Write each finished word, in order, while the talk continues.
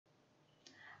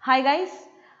Hi guys,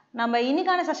 நம்ம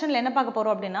இன்னைக்கான செஷன்ல என்ன பார்க்க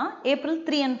போறோம் அப்படினா April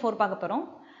 3 and 4 பார்க்க போறோம்.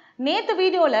 நேத்து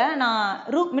வீடியோல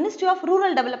நான் Ministry of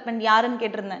Rural Development யாருன்னு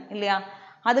கேட்டிருந்தேன் இல்லையா?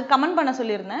 அது கமெண்ட் பண்ண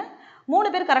சொல்லியிருந்தேன்.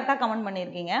 3 பேர் கரெக்ட்டா கமெண்ட்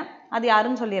பண்ணிருக்கீங்க. அது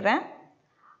யாருன்னு சொல்லிறேன்.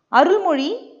 அருள்மொழி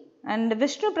and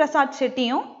விஷ்ணு பிரசாத்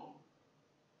செட்டியும்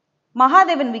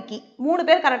மகாதேவன் விக்கி 3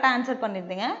 பேர் கரெக்ட்டா ஆன்சர்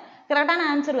பண்ணிருந்தீங்க. கரெக்ட்டான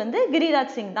ஆன்சர் வந்து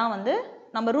கிரிராஜ் சிங் தான் வந்து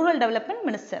நம்ம ரூரல் டெவலப்மென்ட்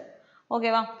மினிஸ்டர்.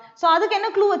 ஓகேவா? சோ அதுக்கு என்ன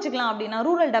க்ளூ வச்சுக்கலாம் அப்படினா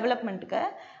ரூரல் டெவலப்மென்ட்க்கு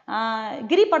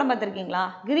கிரி படம் பார்த்திருக்கீங்களா?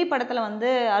 கிரி படத்துல வந்து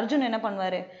அர்ஜுன் என்ன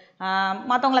பண்ணுவாரு?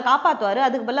 மத்தவங்கள காப்பாத்துவாரு.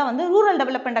 அதுக்கு பதிலா வந்து ரூரல்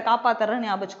டெவலப்மென்ட்ட காப்பாத்துறன்னு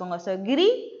ஞாபகம் வச்சுக்கோங்க. சோ கிரி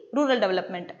ரூரல்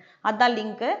டெவலப்மென்ட். அதான்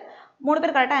லிங்க். 3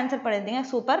 பேர் கரெக்ட்டா ஆன்சர் பண்ணிருந்தீங்க.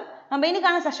 சூப்பர். நம்ம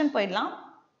இன்னைக்கான செஷன் போய்டலாம்.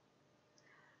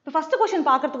 இப்போ ஃபர்ஸ்ட் क्वेश्चन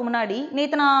பார்க்கிறதுக்கு முன்னாடி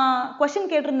நேத்து நான் क्वेश्चन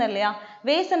கேட்டிருந்தேன் இல்லையா?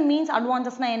 வேஸ் அண்ட் மீன்ஸ்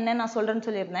அட்வான்சஸ்னா என்ன நான் சொல்றேன்னு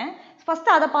சொல்லியிருந்தேன்.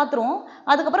 ஃபர்ஸ்ட் அத பாத்துறோம்.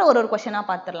 அதுக்கு அப்புறம் ஒரு क्वेश्चनா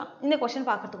பாத்துறலாம். இந்த क्वेश्चन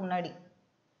பார்க்கிறதுக்கு முன்னாடி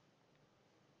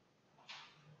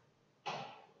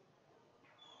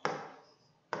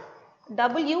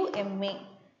WMA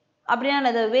அப்படினா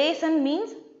என்னது? Ways and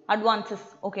means advances.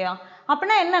 ஓகேவா?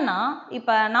 அப்படினா என்னன்னா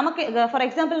இப்ப நமக்கு ஃபார்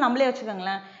எக்ஸாம்பிள் நம்மளே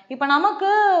வச்சுக்கோங்களேன். இப்ப நமக்கு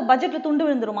பட்ஜெட்ல துண்டு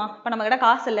விழுந்துருமா? இப்ப நம்ம கிட்ட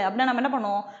காசு இல்லை அப்படின்னா நம்ம என்ன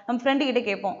பண்ணுவோம்? நம்ம ஃப்ரெண்டு கிட்ட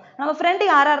கேட்போம். நம்ம ஃப்ரெண்டு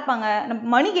யாரா இருப்பாங்க?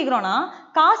 நம்ம மணி கேட்குறோம்னா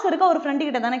காசு இருக்க ஒரு ஃப்ரெண்டு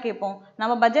கிட்ட தானே கேட்போம்.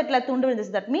 நம்ம பட்ஜெட்ல துண்டு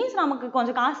விழுந்துச்சு, தட் மீன்ஸ் நமக்கு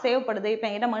கொஞ்சம் காசு தேவைப்படுது. இப்போ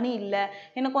என்கிட்ட மணி இல்லை,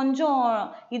 எனக்கு கொஞ்சம்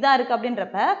இதா இருக்கு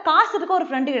அப்படின்றப்ப காசு இருக்க ஒரு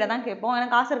ஃப்ரெண்டு கிட்ட தான் கேட்போம்.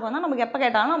 எனக்கு காசு இருக்கு வந்தா நமக்கு எப்போ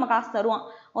கேட்டாலும் நம்ம காசு தருவான்.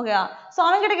 ஓகேவா? ஸோ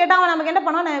அவங்க கிட்ட கேட்டா அவன் நமக்கு என்ன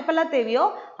பண்ணுவான்? நான் எப்பெல்லாம் தேவையோ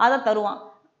அதை தருவான்.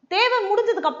 தேவை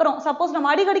முடிஞ்சதுக்கு அப்புறம் சப்போஸ் நம்ம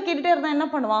அடிக்கடி கேட்டுட்டே இருந்தா என்ன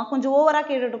பண்ணுவான்? கொஞ்சம் ஓவரா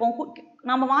கேட்டுட்டு இருக்கோம்.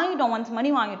 நம்ம வாங்கிட்டோம், ஒன்ஸ் மணி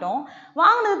வாங்கிட்டோம்,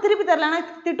 வாங்கினது திருப்பி தரலன்னா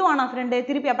திட்டுவானா ஃப்ரெண்டு,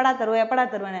 திருப்பி எப்படா தருவேன் எப்படா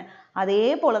தருவேன்னு. அதே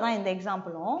போலதான் இந்த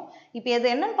எக்ஸாம்பிளும். இப்போ இது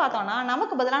என்னன்னு பார்த்தோம்னா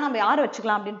நமக்கு பதிலாக நம்ம யார்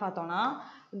வச்சுக்கலாம் அப்படின்னு பார்த்தோம்னா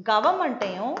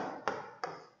கவர்மெண்ட்டையும்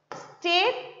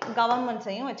ஸ்டேட்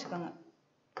கவர்மெண்ட்ஸையும் வச்சுக்கோங்க.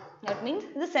 தட் மீன்ஸ்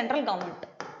இது central government.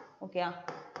 Okay,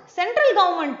 central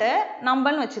government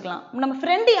நம்மன்னு வச்சுக்கலாம். நம்ம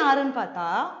ஃப்ரெண்டு யாருன்னு பார்த்தா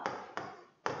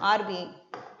RBI.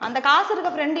 அந்த காசு இருக்க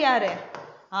ஃப்ரெண்டு யாரு?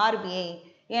 RBI.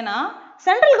 ஏன்னா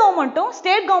சென்ட்ரல் கவர்மெண்ட்டும்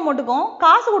ஸ்டேட் கவர்மெண்ட்டுக்கும்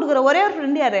காசு கொடுக்குற ஒரே ஒரு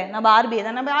ஃப்ரெண்டு யாரு? நம்ம RBI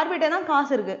தான். நம்ம RBI தான்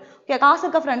காசு இருக்கு. ஓகே, காசு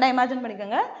இருக்க ஃப்ரெண்டா இமேஜின்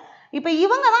பண்ணிக்கோங்க. இப்போ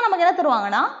இவங்க தான் நமக்கு என்ன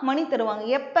தருவாங்கன்னா மணி தருவாங்க.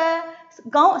 எப்போ?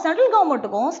 சென்ட்ரல்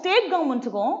கவர்மெண்ட்டுக்கும் ஸ்டேட்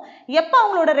கவர்மெண்ட்ஸுக்கும் எப்போ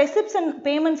அவங்களோட ரெசிப்ட்ஸ் அண்ட்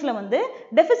பேமெண்ட்ஸில் வந்து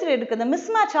டெபிசிட் இருக்குது, மிஸ்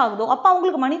மேட்ச் ஆகுதோ அப்போ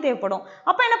அவங்களுக்கு மணி தேவைப்படும்.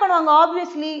 அப்போ என்ன பண்ணுவாங்க?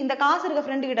 ஆப்வியஸ்லி இந்த காசு இருக்க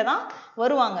ஃப்ரெண்டு கிட்ட தான்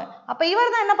வருவாங்க. அப்போ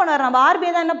இவர் தான் என்ன பண்ணுவார்? நம்ம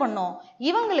RBI தான் என்ன பண்ணோம்?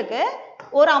 இவங்களுக்கு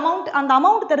ஒரு அமௌண்ட், அந்த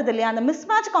அமௌண்ட் தருது இல்லையா, அந்த மிஸ்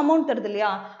மேட்ச்க்கு அமௌண்ட் தருது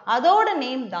இல்லையா, அதோட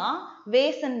நேம் தான்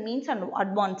ways and means and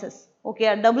advances. Okay,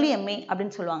 WMA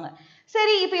அப்படின்னு சொல்லுவாங்க.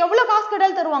 சரி, இப்போ எவ்வளோ காசு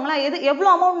கேட்டாலும் தருவாங்களா? எவ்வளோ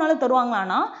அமௌண்ட்னாலும்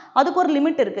தருவாங்களான்னா அதுக்கு ஒரு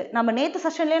லிமிட் இருக்கு. நம்ம நேற்று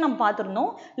செஷன்லேயே நம்ம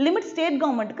பார்த்துருந்தோம், லிமிட் ஸ்டேட்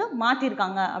கவர்மெண்ட்டுக்கு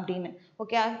மாற்றிருக்காங்க அப்படின்னு.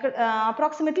 ஓகே,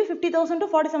 அப்ராக்சிமேட்லி 50,000 to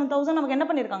 47,000 நமக்கு என்ன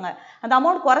பண்ணியிருக்காங்க? அந்த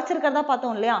அமௌண்ட் குறைச்சிருக்கிறதா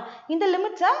பார்த்தோம் இல்லையா? இந்த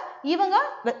லிமிட்ஸை இவங்க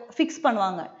ஃபிக்ஸ்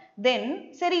பண்ணுவாங்க. தென்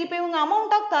சரி, இப்போ இவங்க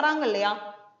அமௌண்ட்டாக தராங்க இல்லையா,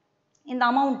 இந்த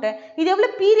அமௌண்ட் இது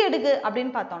எவ்வளவு பீரியடுக்கு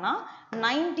அப்படின்னு பார்த்தோம்னா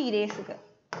 90 டேஸ்க்கு.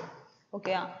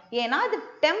 ஓகே, ஏன்னா இது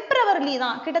டெம்பரவரிலி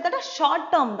தான், கிட்டத்தட்ட ஷார்ட்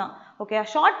டேர்ம் தான். ஓகே,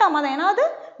 ஷார்ட் டேர்ம் தான். ஏன்னா அது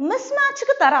மிஸ்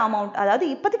மேட்ச்க்கு தர அமௌண்ட். அதாவது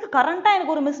இப்போதைக்கு கரண்டா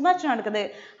எனக்கு ஒரு மிஸ் மேட்ச் நடக்குது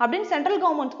அப்படின்னு சென்ட்ரல்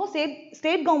கவர்மெண்ட்ஸ்க்கும்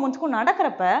ஸ்டேட் கவர்மெண்ட்ஸ்க்கும்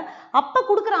நடக்கிறப்ப அப்போ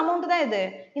கொடுக்குற அமௌண்ட் தான் இது,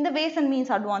 இந்த வேஸ் அண்ட்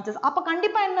மீன்ஸ் அட்வான்சஸ். அப்போ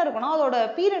கண்டிப்பாக என்ன இருக்குன்னா அதோட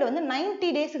பீரியட் வந்து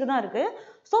 90 டேஸ்க்கு தான் இருக்கு.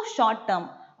 So short term.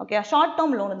 Okay, short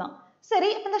term loan தான். சரி,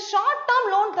 இந்த ஷார்ட் டேர்ம்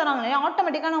லோன் தராங்களே,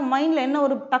 ஆட்டோமேட்டிக்காக நம்ம மைண்டில் என்ன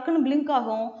ஒரு டக்குன்னு பிளிங்க்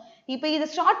ஆகும்? இப்போ இது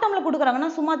ஷார்ட் டேர்மில் கொடுக்குறாங்கன்னா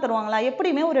சும்மா தருவாங்களா?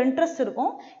 எப்படியுமே ஒரு இன்ட்ரெஸ்ட்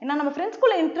இருக்கும். ஏன்னா நம்ம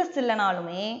ஃப்ரெண்ட்ஸ்குள்ளே இன்ட்ரெஸ்ட்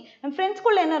இல்லைனாலுமே நம்ம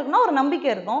ஃப்ரெண்ட்ஸ்குள்ளே என்ன இருக்குன்னா ஒரு நம்பிக்கை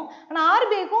இருக்கும். ஆனால்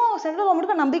RBIக்கும் சென்ட்ரல்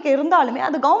கவர்மெண்ட்டுக்கும் நம்பிக்கை இருந்தாலுமே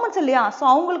அது கவர்மெண்ட்ஸ் இல்லையா, ஸோ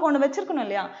அவங்களுக்கு ஒன்று வச்சிருக்கணும்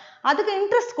இல்லையா, அதுக்கு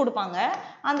இன்ட்ரெஸ்ட் கொடுப்பாங்க.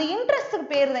 அந்த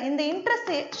இன்ட்ரெஸ்ட்டுக்கு பேர் தான் இந்த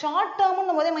இன்ட்ரெஸ்ட். ஷார்ட்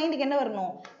டேர்ம்னு போதே மைண்டுக்கு என்ன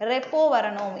வரணும்? ரெப்போ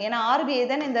வரணும். ஏன்னா RBI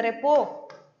தானே இந்த ரெப்போ,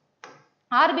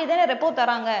 RBI தானே ரெப்போ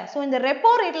தராங்க. ஸோ இந்த ரெப்போ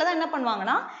ரேட்ல தான் என்ன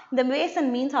பண்ணுவாங்கன்னா இந்த வேஸ்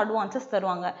அண்ட் மீன்ஸ் அட்வான்சஸ்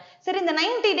தருவாங்க. சரி, இந்த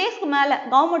 90 டேஸ்க்கு மேலே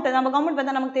கவர்மெண்ட், நம்ம கவர்மெண்ட்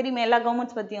பார்த்தா நமக்கு தெரியுமே எல்லா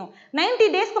கவர்மெண்ட்ஸ் பற்றியும், 90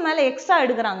 டேஸ்க்கு மேலே எக்ஸ்ட்ரா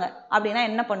எடுக்கிறாங்க அப்படின்னா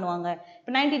என்ன பண்ணுவாங்க?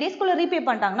 இப்போ 90 டேஸ்க்குள்ள ரீபே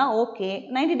பண்ணிட்டாங்கன்னா ஓகே,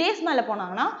 90 டேஸ் மேலே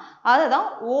போனாங்கன்னா அதை தான்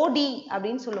OD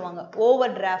அப்படின்னு சொல்லுவாங்க,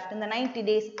 ஓவர் டிராஃப்ட். இந்த 90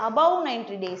 days above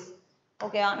 90 days.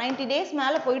 Okay, 90 days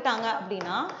மேலே போயிட்டாங்க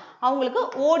அப்படின்னா அவங்களுக்கு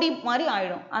OD மாதிரி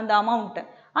ஆயிடும் அந்த அமௌண்ட்.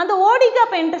 அந்த ஓடிக்கு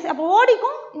அப்போ இன்ட்ரெஸ்ட். அப்போ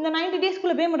ஓடிக்கும் இந்த 90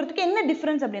 டேஸ்க்குள்ள பே பண்ணுறதுக்கு என்ன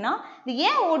டிஃப்ரென்ஸ் அப்படின்னா, இது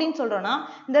ஏன் ஓடின்னு சொல்கிறோன்னா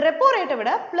இந்த ரெப்போ ரேட்டை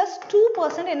விட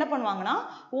 +2% என்ன பண்ணுவாங்கன்னா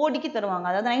ஓடிக்கு தருவாங்க.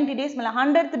 அதாவது 90 டேஸ் மேலே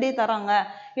 100th டே தராங்க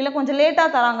இல்லை கொஞ்சம்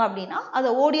லேட்டாக தராங்க அப்படின்னா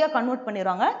அதை ஓடியாக கன்வெர்ட்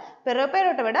பண்ணிடுவாங்க. இப்போ ரெப்போ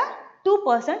ரேட்டை விட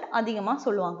 2% அதிகமாக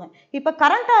சொல்லுவாங்க. இப்போ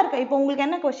கரண்ட்டாக இருக்க, இப்போ உங்களுக்கு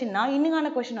என்ன கொஸ்டின்னா,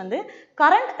 இன்னுக்கான கொஸ்டின் வந்து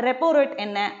கரண்ட் ரெப்போ ரேட்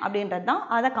என்ன அப்படின்றது தான்.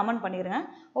 அதை கமெண்ட் பண்ணிடுங்க.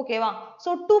 ஓகேவா? ஸோ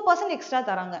 2% எக்ஸ்ட்ரா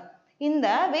தராங்க. இந்த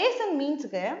வேஸ் அண்ட்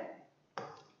மீன்ஸுக்கு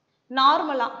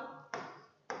நார்மலா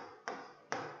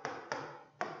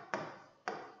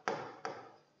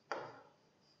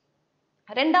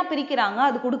ரெண்டா பிரிக்கிறாங்க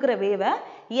அது கொடுக்குற வேவை.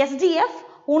 SDF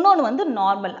இன்னொன்று வந்து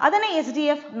நார்மல். அதனை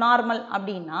SDF நார்மல்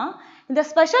அப்படின்னா இந்த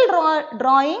ஸ்பெஷல்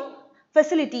டிராயிங்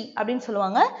ஃபெசிலிட்டி அப்படின்னு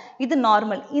சொல்லுவாங்க. இது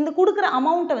நார்மல். இந்த கொடுக்குற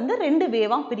அமௌண்ட்டை வந்து ரெண்டு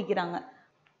வேவாக பிரிக்கிறாங்க.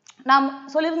 நாம்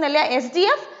சொல்லியிருந்தோம் இல்லையா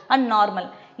SDF அண்ட் நார்மல்.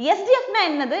 SDFனா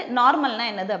என்னது, நார்மல்னா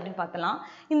என்னது அப்படின்னு பார்த்தலாம்.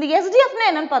 இந்த SDFனா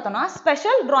என்னன்னு பார்த்தோம்னா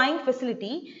ஸ்பெஷல் டிராயிங்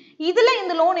ஃபெசிலிட்டி. இதில்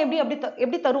இந்த லோன்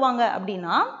எப்படி தருவாங்க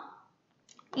அப்படின்னா,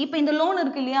 இப்போ இந்த லோன்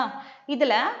இருக்கு இல்லையா,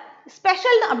 இதில்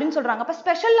ஸ்பெஷல் அப்படின்னு சொல்றாங்க. அப்போ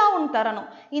ஸ்பெஷலாக ஒன்று தரணும்.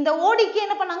 இந்த ஓடிக்கு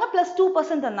என்ன பண்ணாங்க,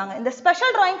 +2% தந்தாங்க. இந்த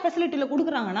ஸ்பெஷல் டிராயிங் ஃபெசிலிட்டியில்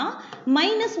கொடுக்குறாங்கன்னா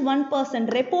 -1%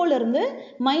 ரெப்போல இருந்து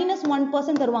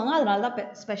 -1% தருவாங்க. அதனால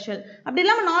தான் ஸ்பெஷல். அப்படி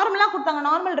இல்லாமல் நார்மலாக கொடுத்தாங்க,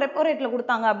 நார்மல் ரெப்போ ரேட்டில்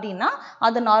கொடுத்தாங்க அப்படின்னா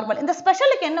அது நார்மல். இந்த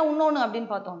ஸ்பெஷலுக்கு என்ன இன்னொன்று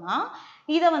அப்படின்னு பார்த்தோம்னா,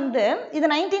 இதை வந்து இது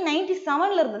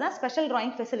 1997 இருந்து தான் ஸ்பெஷல்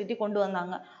டிராயிங் ஃபெசிலிட்டி கொண்டு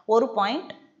வந்தாங்க. ஒரு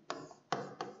பாயிண்ட்.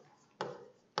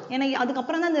 ஏன்னா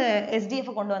அதுக்கப்புறம் தான் இந்த SDF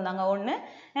கொண்டு வந்தாங்க ஒன்று.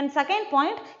 அண்ட் செகண்ட்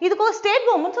பாயிண்ட், இதுக்கு ஒரு ஸ்டேட்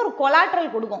கவர்மெண்ட்ஸ் ஒரு கொலாட்ரல்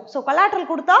கொடுக்கும். ஸோ கொலாட்ரல்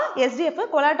கொடுத்தா SDF,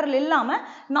 கொலாட்ரல் இல்லாமல்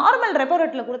நார்மல் ரெப்போ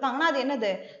ரேட்டில் கொடுத்தாங்கன்னா அது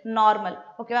என்னது, நார்மல்.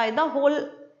 ஓகேவா, இதுதான் ஹோல்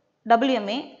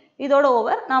WMA. இதோட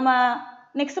ஓவர். நாம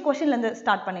நெக்ஸ்ட் கொஸ்டின்லேருந்து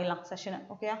ஸ்டார்ட் பண்ணிடலாம் செஷனை.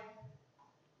 ஓகேயா,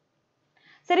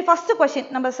 சரி. ஃபர்ஸ்ட்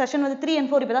கொஸ்டின், நம்ம செஷன் வந்து 3 and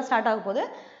 4 இப்போ தான் ஸ்டார்ட் ஆக போகுது.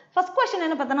 ஃபர்ஸ்ட் கொஸ்டின்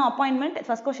என்ன பார்த்தோன்னா அப்பாயின்மெண்ட்.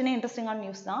 ஃபர்ஸ்ட் கொஸ்டினே இன்ட்ரெஸ்டிங்கான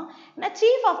நியூஸ் தான். ஏன்னா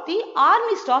chief of the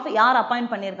army staff யார் அப்பாயிண்ட்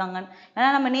பண்ணியிருக்காங்க. ஏன்னா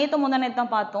நம்ம நேற்று தான்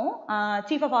பார்த்தோம்.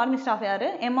 சீஃப் ஆஃப் ஆர்மி ஸ்டாஃப் யார்,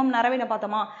 நரவணை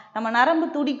பார்த்தோமா. நம்ம நரம்பு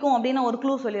துடிக்கும் அப்படின்னு ஒரு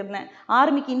க்ளூ சொல்லியிருந்தேன்.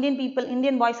 ஆர்மிக்கு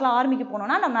இந்தியன் பாய்ஸ்லாம் ஆர்மிக்கு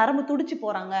போனோம்னா நம்ம நரம்பு துடிச்சு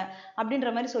போகிறாங்க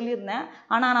அப்படின்ற மாதிரி சொல்லியிருந்தேன்.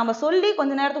 ஆனால் நம்ம சொல்லி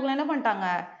கொஞ்ச நேரத்துக்குள்ள என்ன பண்ணிட்டாங்க,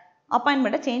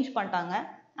 அப்பாயின்மெண்ட்டை சேஞ்ச் பண்ணிட்டாங்க.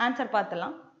 ஆன்சர்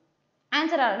பார்த்துலாம்.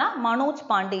 ஆன்சர் யாருன்னா மனோஜ்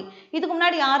பாண்டே. இதுக்கு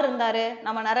முன்னாடி யார் இருந்தாரு,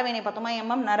 நம்ம நரவேணை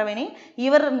பார்த்தோமா, நரவேணை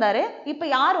இவர் இருந்தாரு. இப்போ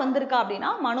யார் வந்திருக்கா அப்படின்னா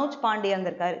மனோஜ் பாண்டே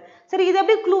வந்திருக்காரு. சரி, இது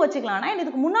எப்படி க்ளூ வச்சுக்கலாம்னா,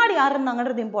 இதுக்கு முன்னாடி யார்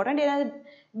இருந்தாங்கன்றது இம்பார்ட்டன்ட். ஏன்னா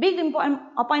பிக்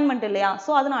அப்பாயின்மெண்ட் இல்லையா,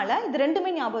 ஸோ அதனால இது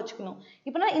ரெண்டுமே ஞாபகம் வச்சுக்கணும்.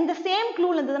 இப்போ நான் இந்த சேம்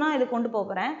க்ளூல இருந்ததுன்னா இதை கொண்டு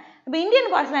போகிறேன். இப்போ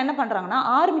இந்தியன் பாய்ஸ்லாம் என்ன பண்றாங்கன்னா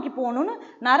ஆர்மிக்கு போகணும்னு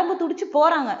நரம்பு துடிச்சு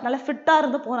போறாங்க, நல்லா ஃபிட்டா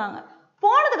இருந்து போறாங்க.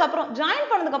 போனதுக்கு அப்புறம் ஜாயின்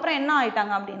பண்ணதுக்கு அப்புறம் என்ன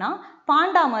ஆயிட்டாங்க அப்படின்னா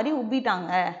பாண்டா மாதிரி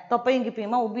உப்பிட்டாங்க, தொப்பையும்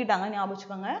கிப்பியுமா உப்பிட்டாங்க. ஞாபகம்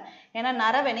வச்சுக்கோங்க. ஏன்னா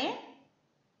நரவணே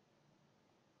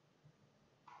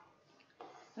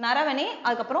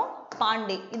அதுக்கப்புறம்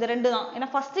பாண்டே, இது ரெண்டு தான். ஏன்னா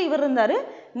ஃபர்ஸ்ட் இவர் இருந்தாரு,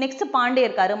 நெக்ஸ்ட் பாண்டே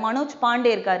இருக்காரு, மனோஜ்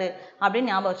பாண்டே இருக்காரு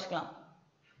அப்படின்னு ஞாபகம் வச்சுக்கலாம்.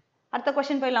 அடுத்த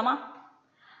கொஸ்டின் போயிடலாமா.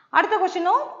 அடுத்த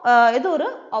கொஸ்டினும் இது ஒரு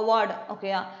அவார்டு.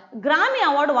 ஓகேயா, கிராமி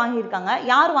அவார்டு வாங்கியிருக்காங்க.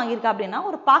 யார் வாங்கியிருக்கா அப்படின்னா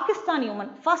ஒரு Pakistani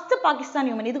woman. First Pakistani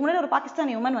woman. இதுக்கு முன்னாடி ஒரு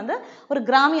பாகிஸ்தானி உமன் வந்து ஒரு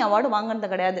கிராமி அவார்டு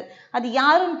வாங்கினது கிடையாது. அது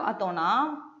யாருன்னு பார்த்தோம்னா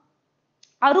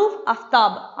அரூஃப்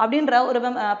அஃப்தாப் அப்படின்ற ஒரு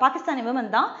பாகிஸ்தானி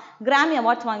விமன் தான் கிராமி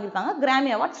அவார்ட்ஸ் வாங்கியிருக்காங்க.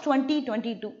 கிராமி அவார்ட்ஸ்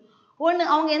 2022. ஒன்று,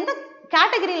 அவங்க எந்த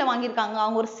கேட்டகரியில் வாங்கியிருக்காங்க,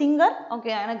 அவங்க ஒரு சிங்கர்.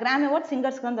 ஓகே, ஏன்னா கிராமி அவார்ட்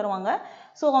சிங்கர்ஸ்க்கு தான் தருவாங்க.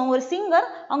 ஸோ அவங்க ஒரு சிங்கர்.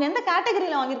 அவங்க எந்த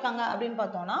கேட்டகரியில் வாங்கியிருக்காங்க அப்படின்னு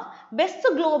பார்த்தோம்னா பெஸ்ட்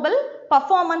குளோபல்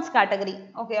பர்ஃபார்மன்ஸ் கேட்டகரி.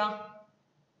 ஓகேயா,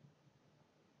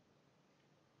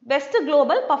 பெஸ்ட்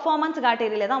குளோபல் பர்ஃபார்மன்ஸ்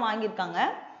கேட்டகரியில தான் வாங்கியிருக்காங்க.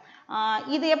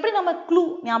 இது எப்படி நம்ம க்ளூ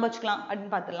ஞாபகம் வச்சுக்கலாம்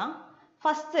அப்படின்னு பார்த்துடலாம்.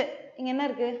 ஃபர்ஸ்ட் இங்க என்ன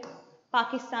இருக்கு,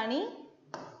 பாகிஸ்தானி,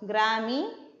 கிராமி,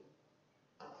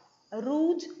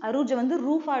 அரூஜ் வந்து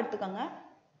ரூஃபா எடுத்துக்கோங்க.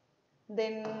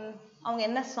 தென் அவங்க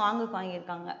என்ன சாங்குக்கு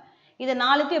வாங்கியிருக்காங்க. இதை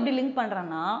நாலுத்தையும் எப்படி லிங்க்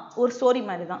பண்றேன்னா ஒரு ஸ்டோரி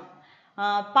மாதிரி தான்.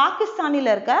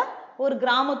 பாகிஸ்தானில இருக்க ஒரு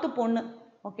கிராமத்து பொண்ணு.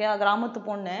 ஓகே, கிராமத்து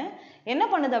பொண்ணு என்ன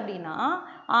பண்ணுது அப்படின்னா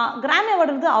கிராமி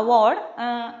அவார்டு அவார்டு.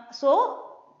 ஸோ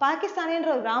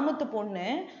பாகிஸ்தானின்ற ஒரு கிராமத்து பொண்ணு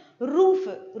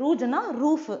ரூஜ்னா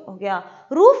ரூஃப். ஓகேயா,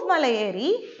 ரூஃப் மேலே ஏறி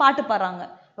பாட்டு பாடுறாங்க.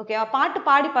 ஓகேவா, பாட்டு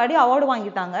பாடி அவார்டு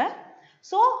வாங்கிட்டாங்க.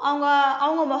 ஸோ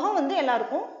அவங்க முகம் வந்து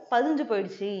எல்லாருக்கும் பதிஞ்சு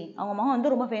போயிடுச்சு. அவங்க முகம்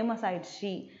வந்து ரொம்ப ஃபேமஸ்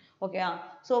ஆயிடுச்சு. ஓகேயா,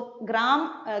 so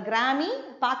Grammy,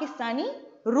 Pakistani,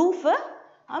 roof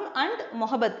and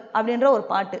Mohabbat அப்படின்ற ஒரு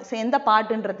பாட்டு. ஸோ எந்த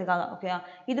பாட்டுன்றதுக்காக. ஓகேயா,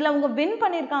 இதில் அவங்க வின்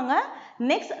பண்ணியிருக்காங்க.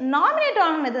 நெக்ஸ்ட் நாமினேட்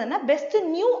ஆனதுன்னா பெஸ்ட்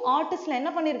நியூ ஆர்டிஸ்ட்ல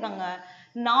என்ன பண்ணியிருக்காங்க,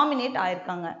 நாமினேட்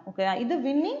ஆயிருக்காங்க. ஓகேயா, இது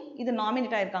வின்னிங், இது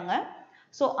நாமினேட் ஆயிருக்காங்க.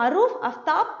 ஸோ அரூஃப்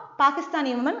அஃப்தாப்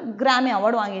பாகிஸ்தானி உமன் கிராமி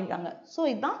அவார்டு வாங்கியிருக்காங்க. ஸோ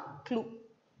இதுதான் க்ளூ.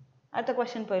 அடுத்த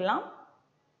கொஸ்டின் போயிடலாம்.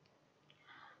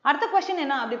 அடுத்த கொஸ்டின்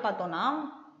என்ன அப்படி பார்த்தோம்னா,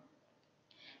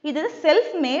 இது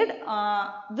self mat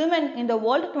women in the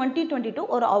world 2022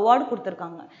 ஒரு அவார்டு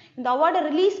கொடுத்துருக்காங்க. இந்த அவார்டை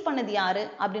ரிலீஸ் பண்ணது யாரு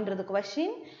அப்படின்றது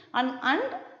கொஸ்டின்.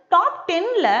 அண்ட் டாப்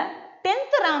 10ல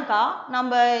 10th ரேங்கா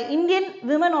நம்ம இந்தியன்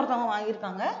விமன் ஒருத்தவங்க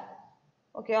வாங்கியிருக்காங்க.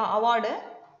 Okay, award.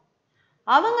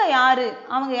 அவங்க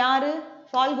யாரு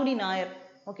ஃபால்குடி Nair.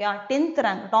 Okay, 10th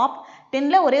rank, top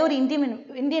 10ல ஒரே ஒரு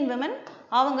இந்தியன் விமன்.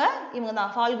 இவங்க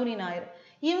தான் ஃபால்குடி நாயர்.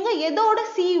 இவங்க எதோட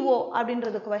CEO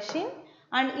அப்படின்றது கொஸ்டின்.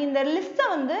 அண்ட் இந்த லிஸ்ட்டை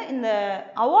வந்து இந்த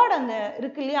அவார்டு அந்த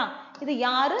இருக்கு இல்லையா, இது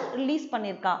யாரு ரிலீஸ்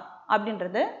பண்ணியிருக்கா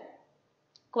அப்படின்றது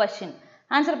கொஸ்டின்.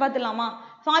 ஆன்சர் பார்த்துலாமா.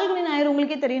 ஃபால்குனி நாயர்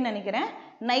உங்களுக்கே தெரியும்னு நினைக்கிறேன்.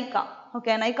 நைகா.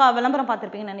 ஓகே, நைகா விளம்பரம்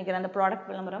பார்த்துருப்பீங்கன்னு நினைக்கிறேன், அந்த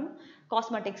ப்ராடக்ட் விளம்பரம்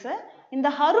காஸ்மெட்டிக்ஸு. இந்த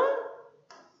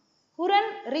ஹுரன்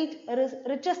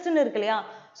ரிச்சஸ்ட்னு இருக்கு இல்லையா,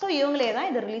 ஸோ இவங்களே தான்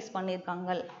இதை ரிலீஸ்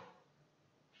பண்ணியிருக்காங்க.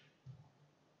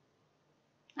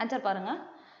 ஆன்சர் பாருங்க,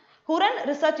 ஹுரன்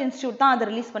ரிசர்ச் இன்ஸ்டியூட் தான் அதை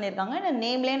ரிலீஸ் பண்ணியிருக்காங்க. இந்த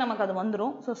நேம்லேயே நமக்கு அது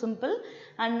வந்துடும், so simple.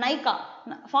 And Nykaa,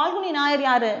 Phalguni Nair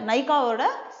யாரு? நைகாவோட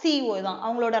சிஇஓ தான்.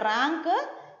 அவங்களோட ரேங்க்கு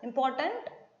இம்பார்ட்டன்ட்,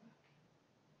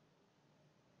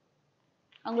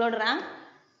 அவங்களோட ரேங்க்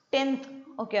 10th.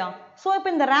 ஓகேயா, ஸோ இப்போ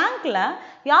இந்த ரேங்க்ல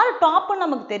யார் டாப்னு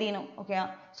நமக்கு தெரியணும். ஓகேயா,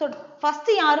 ஸோ ஃபர்ஸ்ட்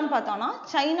யாருன்னு பார்த்தோம்னா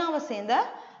சைனாவை சேர்ந்த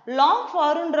லாங்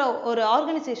ஃபாருன்ற ஒரு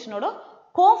ஆர்கனைசேஷனோட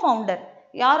கோஃபவுண்டர்.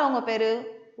 யார் அவங்க பேரு?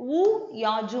 வு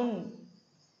யாஜுன்.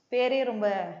 பேரே ரொம்ப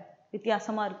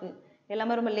வித்தியாசமா இருக்கு,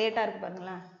 எல்லாமே ரொம்ப லேட்டா இருக்கு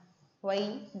பாருங்களேன்.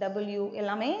 YW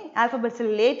எல்லாமே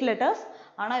ஆல்பபெட்ஸில் லேட் லெட்டர்ஸ்,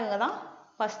 ஆனால் இவங்க தான்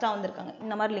ஃபர்ஸ்ட்டாக வந்திருக்காங்க.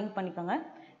 இந்த மாதிரி லிங்க் பண்ணிக்கோங்க.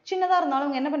 சின்னதாக இருந்தாலும்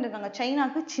இவங்க என்ன பண்ணியிருக்காங்க,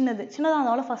 சைனாக்கு சின்னதாக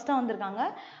இருந்தாலும் ஃபர்ஸ்ட்டாக வந்திருக்காங்க.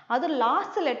 அது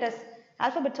லாஸ்ட் லெட்டர்ஸ்,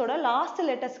 ஆல்பபெட்ஸோட லாஸ்ட்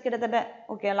லெட்டர்ஸ் கிட்டத்தட்ட,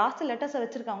 ஓகே, லாஸ்ட் லெட்டர்ஸை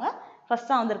வச்சிருக்காங்க,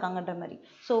 ஃபர்ஸ்ட்டாக வந்திருக்காங்கன்ற மாதிரி.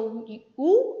 ஸோ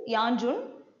வு யாஜுன்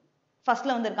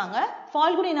ஃபர்ஸ்ட்ல வந்திருக்காங்க.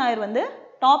 ஃபால்குனி நாயர் வந்து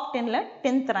டாப் 10ல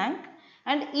 10th ரேங்க்.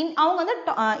 அண்ட் அவங்க வந்து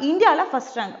இந்தியாவில்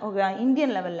ஃபர்ஸ்ட் ரேங்க். ஓகே,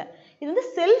 இந்தியன் லெவலில். இது வந்து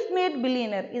செல்ஃப் மேட்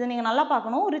பில்லியனர். இதை நீங்கள் நல்லா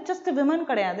பார்க்கணும், ரிச்சஸ்ட் விமன்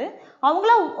கிடையாது,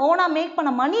 அவங்களா ஓனாக மேக்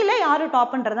பண்ண மணியில் யார்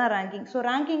டாப்ன்றதான் ரேங்கிங். ஸோ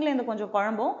ரேங்கிங்கில் இந்த கொஞ்சம்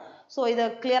குழம்பும், ஸோ இதை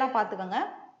கிளியராக பார்த்துக்கோங்க.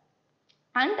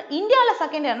 அண்ட் இந்தியாவில்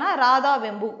செகண்ட் யாருன்னா ராதா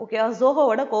வெம்பு. Okay,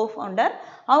 ஜோஹோவோட co-founder.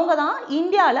 அவங்க தான்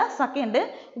இந்தியாவில் செகண்டு.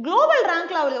 குளோபல்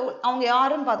ரேங்க்ல அவங்க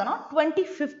யாருன்னு பார்த்தோன்னா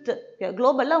 25th.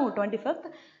 குளோபலில் அவங்க 25th.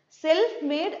 செல்ஃப்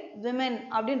மேட் விமென்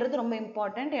அப்படின்றது ரொம்ப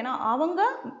இம்பார்ட்டன்ட், ஏன்னா அவங்க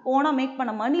ஓனாக மேக்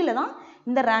பண்ண மணியில் தான்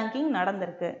இந்த ரேங்கிங்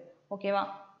நடந்திருக்கு. ஓகேவா,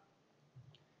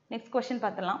 நெக்ஸ்ட் கொஸ்டின்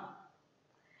பார்த்துடலாம்.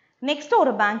 நெக்ஸ்ட்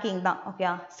ஒரு பேங்கிங் தான். ஓகே,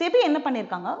 செபி என்ன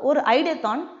பண்ணியிருக்காங்க, ஒரு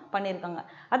ஐடியாத்தான் பண்ணியிருக்காங்க.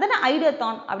 அதான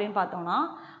ஐடியாத்தான் அப்படின்னு பார்த்தோம்னா,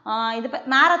 இது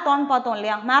மேரத்தான் பார்த்தோம்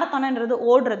இல்லையா, மேரத்தான்ன்றது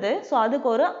ஓடுறது. ஸோ அதுக்கு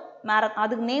ஒரு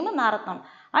அதுக்கு நேம் மேரத்தான்.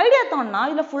 ஐடியாத்தான்னா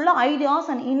இதில் ஃபுல்லாக ஐடியாஸ்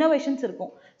அண்ட் இன்னோவேஷன்ஸ் இருக்கும்.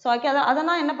 ஸோ ஓகே,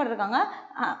 அதெல்லாம் என்ன பண்ணிருக்காங்க,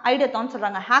 ஐடியாத்தான்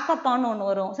சொல்கிறாங்க. ஹேக்கத்தான் ஒன்று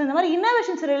வரும். ஸோ இந்த மாதிரி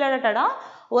இன்னோவேஷன்ஸ் ரிலேட்டடாக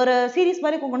ஒரு சீரீஸ்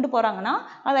மாதிரி கொண்டு போகிறாங்கன்னா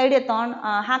அது ஐடியாத்தான்,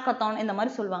 ஹேக்கத்தான் இந்த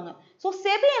மாதிரி சொல்லுவாங்க. ஸோ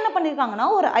செபி என்ன பண்ணியிருக்காங்கன்னா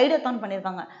ஒரு ஐடியாத்தான்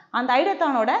பண்ணியிருக்காங்க. அந்த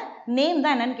ஐடியாத்தானோட நேம்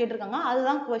தான் என்னன்னு கேட்டிருக்காங்க,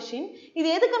 அதுதான் கொஸ்டின். இது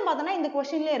எதுக்குன்னு பார்த்தோன்னா இந்த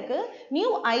கொஸ்டின்லேயே இருக்கு,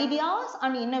 new ideas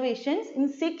and innovations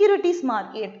in securities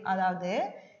market. அதாவது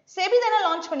செபி தானே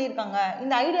லான்ச் பண்ணியிருக்காங்க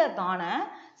இந்த ஐடியாத்தான,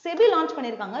 செபி லான்ச்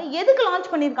பண்ணியிருக்காங்க. எதுக்கு லான்ச்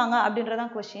பண்ணியிருக்காங்க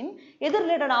அப்படின்றதான் கொஸ்டின். எது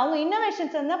ரிலேட்டட், அவங்க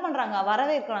இன்னோவேஷன்ஸ் என்ன பண்ணுறாங்க,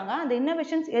 வரவேற்கிறாங்க. அந்த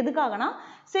இன்னோவேஷன்ஸ் எதுக்காகனா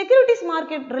செக்யூரிட்டிஸ்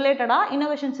மார்க்கெட் ரிலேட்டடாக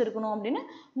இன்னோவேஷன்ஸ் இருக்கணும் அப்படின்னு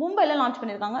மும்பையில் லான்ச்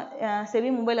பண்ணியிருக்காங்க.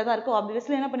 செபி மும்பையில் தான் இருக்கும்,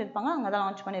 ஆப்வியஸ்லி என்ன பண்ணியிருப்பாங்க, அங்கே தான்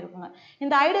லான்ச் பண்ணியிருக்காங்க.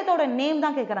 இந்த ஐடியாத்தோட நேம்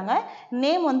தான் கேட்குறாங்க.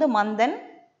 நேம் வந்து மந்தன்.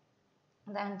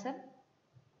 அந்த ஆன்சர்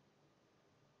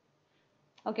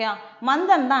ஓகேயா,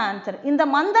 மந்தன் தான் ஆன்சர். இந்த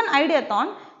மந்தன்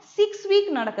ஐடியாத்தான் 6 week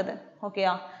நடக்குது.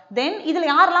 ஓகேயா, தென் இதில்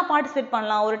யாரெல்லாம் பார்ட்டிசிபேட்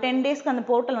பண்ணலாம், ஒரு 10 daysக்கு அந்த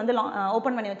போர்ட்டல் வந்து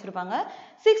ஓப்பன் பண்ணி வச்சிருப்பாங்க.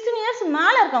 16 years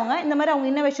மேலே இருக்கவங்க இந்த மாதிரி அவங்க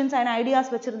இன்னோவேஷன்ஸ் அண்ட்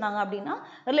ஐடியாஸ் வச்சிருந்தாங்க அப்படின்னா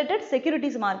ரிலேட்டட்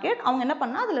செக்யூரிட்டிஸ் மார்க்கெட், அவங்க என்ன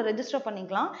பண்ணால் அதில் ரெஜிஸ்டர்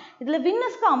பண்ணிக்கலாம். இதில்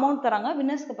வின்னர்ஸ்க்கு அமௌண்ட் தராங்க.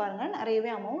 வின்னர்ஸ்க்கு பாருங்க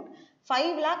நிறையவே அமௌண்ட்,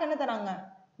 5 lakh என்ன தராங்க,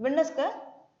 வின்னர்ஸ்க்கு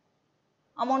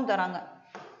அமௌண்ட் தராங்க,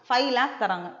 5 lakh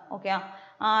தராங்க. ஓகே,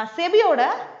 செபியோட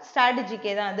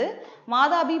ஸ்ட்ராட்டஜிக்கே தான் அது.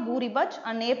 மாதாபி பூரிபஜ்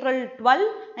அண்ட் April 12,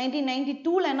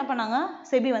 1992 என்ன பண்ணாங்க,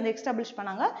 செபி வந்து எஸ்டாப்ளிஷ்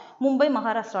பண்ணாங்க. மும்பை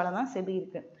மகாராஷ்டிரால தான் செபி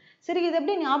இருக்கு. சரி, இது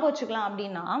எப்படி ஞாபகம் வச்சுக்கலாம்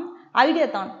அப்படின்னா,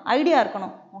 ஐடியா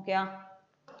இருக்கணும். ஓகேயா,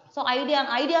 ஸோ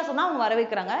ஐடியாஸை தான் அவங்க வர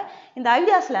வைக்கிறாங்க. இந்த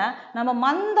ஐடியாஸில் நம்ம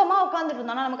மந்தமாக உட்காந்துட்டு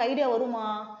இருந்தோம்னா நமக்கு ஐடியா வருமா,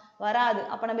 வராது.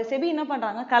 அப்போ நம்ம செபி என்ன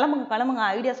பண்ணுறாங்க, கிளம்புங்க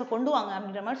ஐடியாஸை கொண்டு வாங்க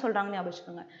அப்படின்ற மாதிரி சொல்கிறாங்க. ஞாபகம்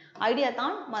வச்சுக்கோங்க, ஐடியா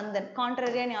தான் மந்தன்,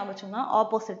 கான்ட்ரரியாக ஞாபகம் வச்சுக்கோங்க,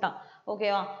 ஆப்போசிட்டாக.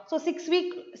 ஓகேவா, ஸோ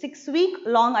 6 week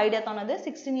லாங் ஐடியா தான் அது.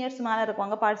 16 years மேலே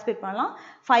இருக்குவாங்க, பார்ட்டிசிபேட் பண்ணலாம்.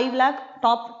 5 lakh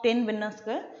டாப் 10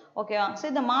 வின்னர்ஸ்க்கு. ஓகேவா, ஸோ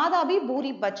இந்த மாதாபி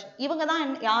பூரிபஜ் இவங்க தான்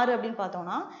யார் அப்படின்னு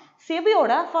பார்த்தோம்னா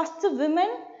செபியோட first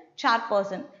women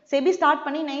chairperson. SEBI start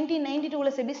பண்ணி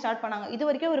 1992 செபி ஸ்டார்ட் பண்ணாங்க. இது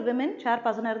வரைக்கும் ஒரு விமன்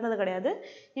சேர்பர்சன் இருந்தது கிடையாது.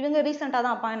 இவங்க ரீசெண்டாக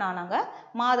தான் அப்பாயிண்ட் ஆனாங்க,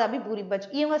 மாதாபி பூரிபஜ்.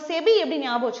 இவங்க செபி எப்படி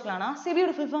ஞாபகம் வச்சுக்கலாம்னா,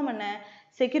 செபியோட ஃபுல் ஃபார்ம் என்ன,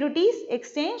 securities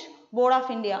exchange board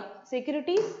of India.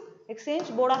 Securities exchange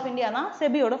board of India தான்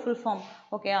செபியோட ஃபுல் ஃபார்ம்.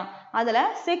 ஓகேயா, அதில்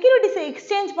செக்யூரிட்டிஸை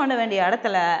எக்ஸ்சேஞ்ச் பண்ண வேண்டிய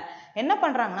இடத்துல என்ன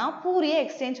பண்ணுறாங்கன்னா பூரியை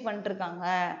எக்ஸ்சேஞ்ச் பண்ணிட்டு இருக்காங்க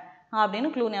அப்படின்னு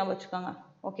க்ளூ ஞாபகம் வச்சுக்கோங்க.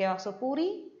 ஓகேவா, ஸோ பூரி,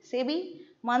 செபி,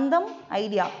 மந்தம்,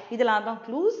 ஐடியா, இதெல்லாம் தான்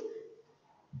க்ளூஸ்.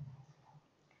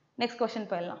 நெக்ஸ்ட் கொஸ்டின்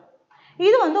போயிடலாம்.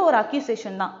 இது வந்து ஒரு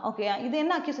அக்யூசேஷன் தான். ஓகேயா, இது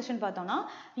என்ன அக்யூசேஷன் பார்த்தோம்னா,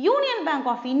 union bank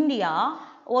of India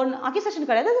one accusation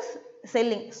கிடையாது,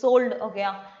 செல்லிங், சோல்டு.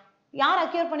 ஓகேயா, யார்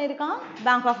அக்யூர் பண்ணியிருக்கான்,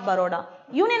 bank of Baroda.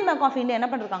 Union bank of India என்ன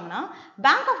பண்ணிருக்காங்கன்னா,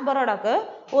 பேங்க் ஆஃப் பரோடாக்கு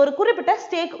ஒரு குறிப்பிட்ட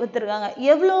ஸ்டேக் வித்துருக்காங்க.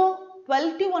 எவ்வளோ,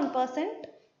 21%.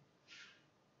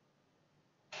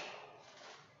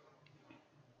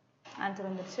 ஆன்சர்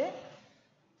வந்துருச்சு.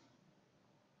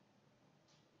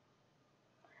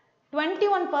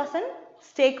 21%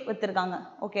 ஸ்டேக் வித்திருக்காங்க.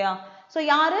 ஓகேயா? ஸோ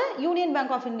யாரு? Union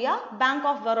bank of India bank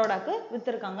of பரோடாக்கு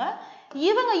வித்திருக்காங்க.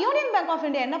 இவங்க யூனியன் பேங்க் ஆஃப்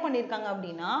இந்தியா என்ன பண்ணியிருக்காங்க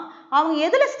அப்படின்னா, அவங்க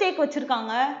எதுல ஸ்டேக்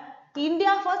வச்சிருக்காங்க?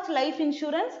 India first life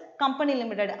insurance company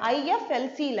limited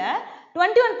IFLCல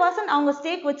 21% அவங்க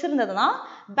ஸ்டேக் வச்சிருந்தது தான்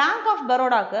பேங்க் ஆஃப்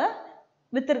பரோடாக்கு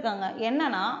வித்திருக்காங்க.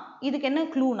 என்னன்னா இதுக்கு என்ன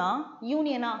க்ளூனா,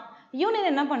 யூனியன்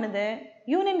என்ன பண்ணுது?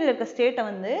 யூனியன்ல இருக்க ஸ்டேட்டை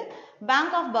வந்து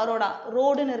பேங்க் ஆஃப் பரோடா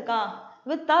ரோடுன்னு இருக்கா,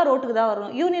 வித்தா ரோட்டுக்கு தான்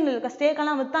வரணும். யூனியன்ல இருக்க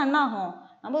ஸ்டேக்கெல்லாம் வித்தா என்ன ஆகும்?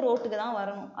 நம்ம ரோட்டுக்கு தான்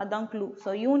வரணும். அதுதான் clue. So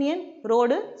union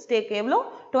road stack எவ்வளோ?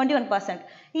 21%.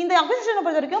 இந்த அக்விசிஷனை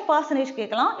பொறுத்த வரைக்கும் பர்சன்டேஜ்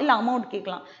கேட்கலாம், இல்லை அமௌண்ட்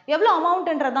கேட்கலாம். எவ்வளோ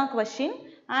அமௌண்ட்ன்றதான் கொஸ்டின்.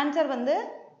 ஆன்சர் வந்து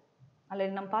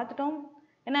ஆல்ரெடி நம்ம பார்த்துட்டோம்.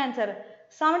 என்ன ஆன்சர்?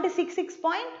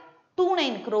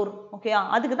 76.29 crore. ஓகேயா?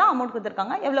 அதுக்கு தான் அமௌண்ட்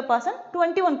கொடுத்துருக்காங்க. எவ்வளோ பர்சன்ட்?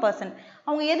 21%.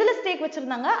 அவங்க எதில் ஸ்டேக்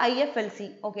வச்சிருந்தாங்க? IFLC.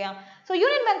 ஓகேயா? ஸோ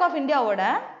யூனியன் பேங்க் ஆஃப் இந்தியாவோட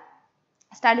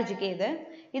ஸ்ட்ராட்டஜிக்கு இது.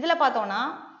 இதில் பார்த்தோம்னா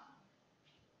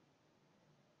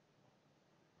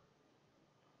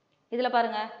இதில்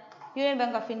பாருங்க, union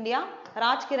bank of India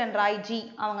Rajkiran Rai ji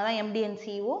அவங்க தான் MD and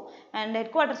CEO and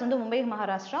head quarters வந்து மும்பை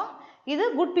மகாராஷ்டிரா. இது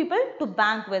good people to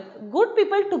bank with, good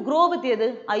people to grow with எது?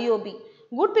 IOB.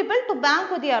 Good people to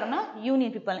bank with யாருன்னா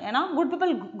யூனியன் பீப்புள். ஏன்னா குட்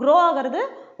பீப்புள் க்ரோ ஆகிறது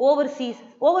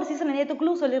Overseas நேற்று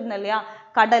clue சொல்லியிருந்தேன் இல்லையா?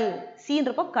 கடல்,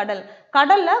 சீன்றப்போ கடல்,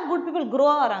 கடல்ல குட் பீப்புள் க்ரோ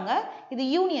ஆகிறாங்க. இது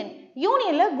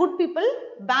யூனியன்ல குட் பீப்புள்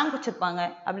பேங்க் வச்சிருப்பாங்க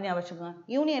அப்படின்னு வச்சுக்கோங்க.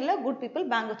 யூனியன்ல குட் பீப்புள்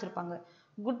பேங்க் வச்சிருப்பாங்க.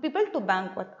 Good people to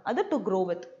bank with, அது டு க்ரோ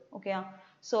வித். ஓகேயா?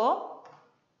 ஸோ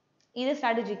இது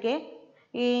ஸ்ட்ராட்டஜிக்கே.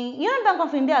 யூனியன் பேங்க்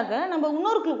ஆஃப் இந்தியாவுக்கு நம்ம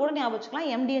இன்னொரு க்ளூ கூட ஞாபகம் வச்சுக்கலாம்.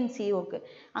 MD and CEOக்கு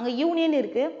அங்கே யூனியன்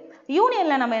இருக்கு.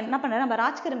 யூனியன்ல நம்ம என்ன பண்றோம்? நம்ம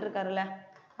ராஜ்கிரண் இருக்காருல்ல,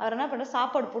 அவர் என்ன பண்றாரு?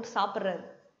 சாப்பாடு போட்டு சாப்பிட்றாரு.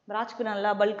 ராஜ்கிரன்ல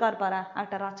பல்கா இருப்பாரா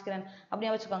ஆக்டர் ராஜ்கிரண்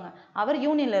அப்படியே வச்சுக்கோங்க. அவர்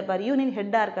யூனியன்ல இருப்பார், யூனியன்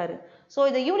ஹெட்டா இருக்காரு. ஸோ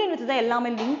இந்த யூனியன் வச்சு தான்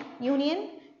எல்லாமே link. Union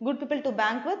good people to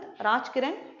bank with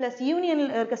Rajkiran plus யூனியன்ல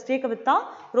இருக்க ஸ்டேக்கை வித்தா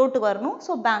ரோட்டுக்கு வரணும்.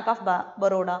 So bank of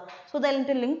Baroda. So the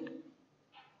link.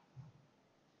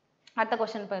 அடுத்த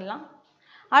கொஸ்டின் போயிடலாம்.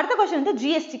 அடுத்த கொஸ்டின் வந்து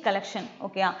GST கலெக்ஷன்.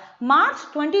 ஓகேயா? மார்ச்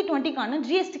 2020க்கான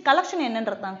GST கலெக்ஷன்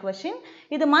என்னன்றது தான் கொஸ்டின்.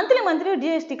 இது மந்த்லி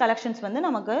GST கலெக்ஷன்ஸ் வந்து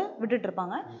நமக்கு விட்டுட்டு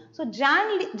இருப்பாங்க. ஸோ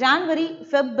ஜான்வரி,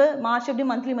 ஃபெப், மார்ச் எப்படி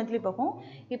மந்த்லி போகும்.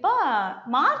 இப்போ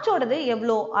மார்ச்சோடது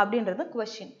எவ்வளோ அப்படின்றது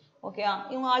கொஸ்டின். ஓகேயா?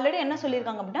 இவங்க ஆல்ரெடி என்ன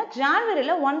சொல்லியிருக்காங்க அப்படின்னா,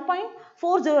 ஜான்வரியில்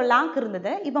 1.40 lakh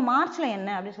இருந்தது. இப்போ மார்ச்ல என்ன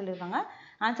அப்படின்னு சொல்லியிருக்காங்க.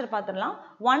 ஆன்சர் பார்த்துடலாம்.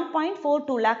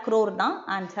 1.42 lakh crore தான்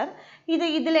ஆன்சர்.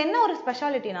 இதில் என்ன ஒரு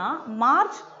ஸ்பெஷாலிட்டினா,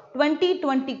 மார்ச்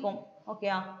 2020க்கும்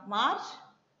ஓகேயா, மார்ச்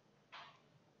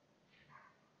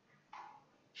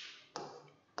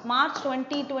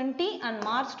 2020 அண்ட்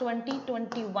மார்ச்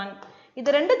 2021 இது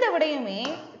ரெண்டுத்தை விடையுமே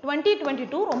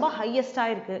 2022 ரொம்ப ஹையஸ்டா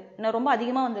இருக்கு. இன்னும் ரொம்ப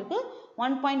அதிகமா வந்திருக்கு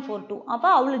 1.42. அப்போ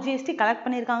அவ்வளோ GST கலெக்ட்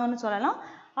பண்ணியிருக்காங்கன்னு சொல்லலாம்,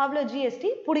 அவ்வளோ GST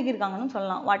பிடிக்கிருக்காங்கன்னு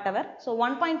சொல்லலாம், வாட் எவர். ஸோ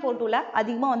 1.42 lakh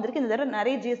அதிகமாக வந்திருக்கு. இந்த தடவை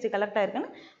நிறைய GST கலெக்ட்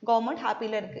ஆயிருக்குன்னு கவர்மெண்ட்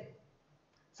ஹாப்பியில் இருக்கு.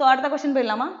 ஸோ அடுத்த கொஸ்டின்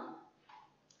போயிடலாமா?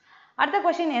 அடுத்த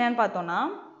கொஸ்டின் என்னன்னு பார்த்தோம்னா,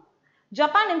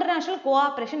 Japan international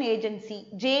cooperation agency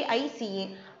JICA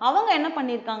அவங்க என்ன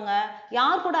பண்ணியிருக்காங்க,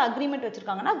 யார் கூட அக்ரிமெண்ட்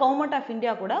வச்சிருக்காங்கன்னா கவர்மெண்ட் ஆஃப்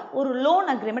இந்தியா கூட ஒரு லோன்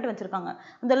அக்ரிமெண்ட் வச்சிருக்காங்க.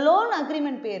 அந்த லோன்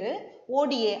அக்ரிமெண்ட் பேரு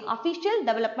ODA அஃபிஷியல்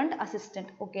டெவலப்மெண்ட்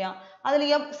அசிஸ்டன்ட். ஓகேயா? அதில்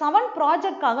 7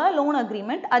 ப்ராஜெக்ட்காக லோன்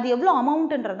அக்ரிமெண்ட். அது எவ்வளோ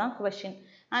அமௌண்ட்ன்றதான் கொஸ்டின்.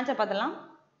 ஆன்சர் பார்த்தலாம்.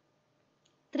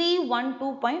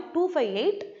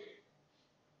 312.258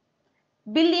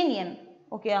 பில்லியன் yen.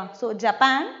 ஓகேயா? So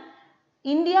Japan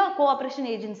India cooperation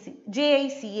agency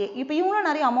JICA இப்போ இவங்களும்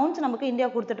நிறைய அமௌண்ட்ஸ் நமக்கு இந்தியா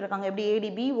கொடுத்துட்டு இருக்காங்க. எப்படி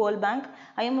ADB, வேர்ல்ட் பேங்க்,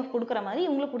 IMF கொடுக்குற மாதிரி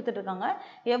இவங்களும் கொடுத்துட்டு இருக்காங்க.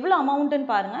 எவ்வளோ அமௌண்ட்டுன்னு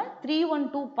பாருங்க,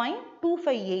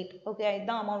 312.258. ஓகே,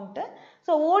 இதுதான் அமௌண்ட்டு.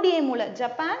 ஸோ ODA மூலம்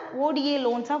ஜப்பான் ODA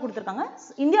லோன்ஸாக கொடுத்துருக்காங்க.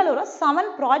 இந்தியாவில் ஒரு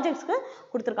 7 ப்ராஜெக்ட்ஸ்க்கு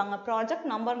கொடுத்துருக்காங்க. ப்ராஜெக்ட்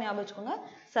நம்பர் ஞாபகம் வச்சுக்கோங்க,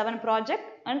 7 ப்ராஜெக்ட்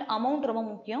அண்ட் அமௌண்ட் ரொம்ப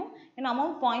முக்கியம். ஏன்னா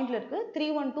அமௌண்ட் பாயிண்ட்ல இருக்கு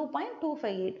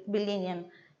 312.258 பில்லியன் yen.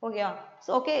 ஓகேயா? So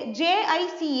okay,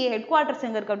 JICA head quarters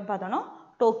எங்கே இருக்கு அப்படின்னு பார்த்தோன்னா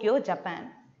டோக்கியோ, ஜப்பான்.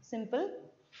 சிம்பிள்.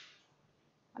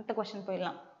 அடுத்த கொஸ்டின்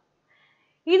போயிடலாம்.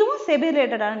 இதுவும் செபி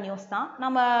ரிலேட்டடான நியூஸ் தான்.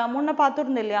 நம்ம முன்ன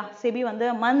பார்த்துருந்தோம் இல்லையா, செபி வந்து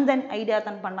மந்த் அண்ட் ஐடியா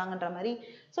தான் பண்ணாங்கன்ற மாதிரி.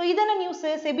 ஸோ இது என்ன நியூஸ்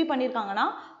செபி பண்ணியிருக்காங்கன்னா,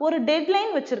 ஒரு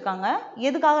டெட்லைன் வச்சிருக்காங்க.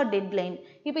 எதுக்காக டெட்லைன்?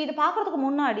 இப்போ இது பார்க்கறதுக்கு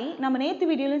முன்னாடி நம்ம நேற்று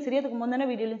வீடியோலையும் சரி, அதுக்கு முந்தின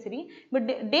வீடியோலையும் சரி, இப்போ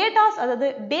டேட்டாஸ், அதாவது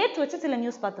டேட்ஸ் வச்சு சில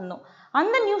நியூஸ் பார்த்துருந்தோம்.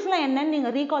 அந்த நியூஸ்லாம் என்னன்னு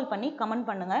நீங்கள் ரீகால் பண்ணி கமெண்ட்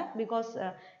பண்ணுங்க. பிகாஸ்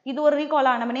இது ஒரு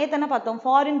ரீகாலா. நம்ம நேற்று என்ன பார்த்தோம்,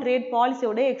 ஃபாரின் ட்ரேட்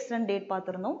பாலிசியோட எக்ஸ்டெண்ட் டேட்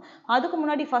பார்த்துருந்தோம். அதுக்கு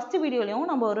முன்னாடி ஃபர்ஸ்ட் வீடியோலையும்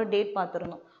நம்ம ஒரு டேட்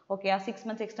பார்த்துருந்தோம். ஓகே, 6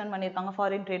 months எக்ஸ்டெண்ட் பண்ணியிருக்காங்க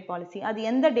ஃபாரின் ட்ரேட் பாலிசி. அது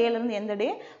எந்த டேலேருந்து எந்த டே,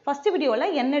 ஃபர்ஸ்ட் வீடியோவில்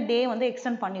என்ன டே வந்து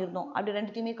எக்ஸ்டெண்ட் பண்ணியிருந்தோம் அப்படி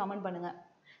ரெண்டுத்தையுமே கமெண்ட் பண்ணுங்க.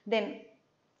 தென்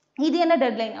இது என்ன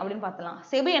டெட்லைன் அப்படின்னு பார்த்தலாம்.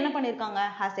 செபி என்ன பண்ணியிருக்காங்க,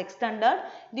 has extended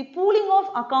the pooling of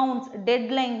accounts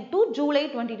deadline to July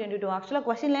 2022. ஆக்சுவலாக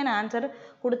கொஸ்டின்ல நான் ஆன்சர்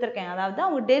கொடுத்துருக்கேன். அதாவது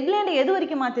அவங்க டெட்லைன் எது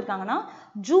வரைக்கும் மாற்றிருக்காங்கன்னா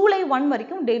ஜூலை 1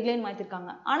 வரைக்கும் டெட்லைன்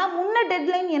மாற்றிருக்காங்க. ஆனால் முன்ன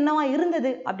டெட்லைன் என்னவா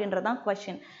இருந்தது அப்படின்றதான்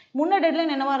கொஸ்டின். முன்ன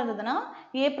டெட்லைன் என்னவா இருந்ததுன்னா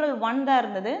ஏப்ரல் 1 தான்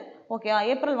இருந்தது. ஓகே,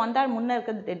 ஏப்ரல் 1 தான் முன்ன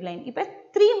இருக்கிறது டெட்லைன். இப்போ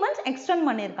 3 months எக்ஸ்டெண்ட்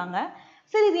பண்ணியிருக்காங்க.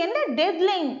 சரி, இது என்ன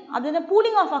டெட்லைன், அது இந்த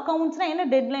பூலிங் ஆஃப் அக்கௌண்ட்ஸ்னா என்ன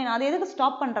டெட்லைன், அதை எதுக்கு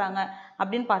ஸ்டாப் பண்ணுறாங்க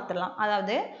அப்படின்னு பார்த்துடலாம்.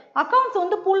 அதாவது அக்கௌண்ட்ஸ்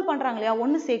வந்து பூல் பண்ணுறாங்க இல்லையா,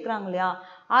 ஒன்று சேர்க்குறாங்க இல்லையா,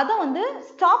 அதை வந்து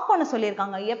ஸ்டாப் பண்ண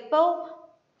சொல்லியிருக்காங்க. எப்போ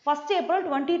 1st April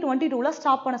 2022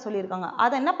 ஸ்டாப் பண்ண சொல்லியிருக்காங்க.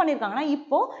 அதை என்ன பண்ணியிருக்காங்கன்னா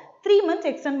இப்போ 3 months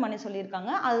எக்ஸ்டெண்ட் பண்ணி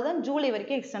சொல்லியிருக்காங்க. அதுதான் ஜூலை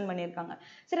வரைக்கும் எக்ஸ்டெண்ட் பண்ணியிருக்காங்க.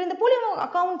 சரி, இந்த பூலிங்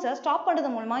அக்கௌண்ட்ஸை ஸ்டாப் பண்ணுறது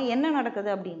மூலமாக என்ன நடக்குது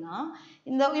அப்படின்னா,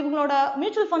 இந்த இவங்களோட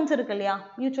மியூச்சுவல் ஃபண்ட்ஸ் இருக்கு இல்லையா,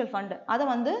 மியூச்சுவல் ஃபண்டு அதை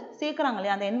வந்து சேர்க்குறாங்க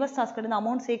இல்லையா, அந்த இன்வெஸ்டர்ஸ் கிட்ட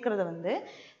அமௌண்ட் சேர்க்கறத வந்து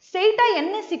ஸ்ட்ரெயிட்டாக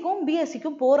என்எஸ்சிக்கும்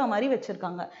பிஎஸ்சிக்கும் போகிற மாதிரி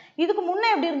வச்சுருக்காங்க. இதுக்கு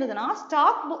முன்னே எப்படி இருந்ததுன்னா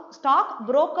ஸ்டாக்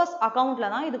புரோக்கர்ஸ்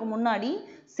அக்கௌண்ட்டில் தான் இதுக்கு முன்னாடி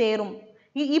சேரும்.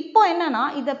 இப்போ என்னன்னா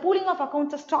இந்த பூலிங் ஆஃப்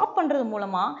அக்கௌண்ட்ஸை ஸ்டாப் பண்ணுறது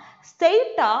மூலமாக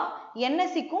ஸ்ட்ரெயிட்டாக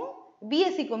என்எஸ்சிக்கும்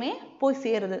பிஎஸ்சிக்குமே போய்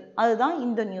சேருது. அதுதான்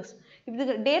இந்த நியூஸ்.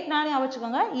 இதுக்கு டேட் நானே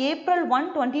வச்சுக்கோங்க, ஏப்ரல் 1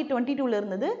 2022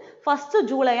 இருந்தது 1st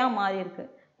ஜூலையாக மாறி இருக்கு.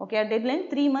 ஓகே, டெட்லைன்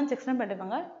 3 months எக்ஸ்டெண்ட்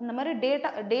பண்ணியிருக்காங்க. இந்த மாதிரி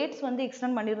டேட்ஸ் வந்து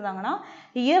எக்ஸ்டெண்ட் பண்ணியிருந்தாங்கன்னா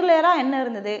இயர்லியராக என்ன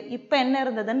இருந்தது, இப்போ என்ன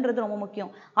இருந்ததுன்றது ரொம்ப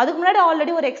முக்கியம். அதுக்கு முன்னாடி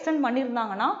ஆல்ரெடி ஒரு எக்ஸ்டெண்ட்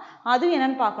பண்ணியிருந்தாங்கன்னா அதுவும்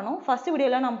என்னன்னு பார்க்கணும். ஃபர்ஸ்ட்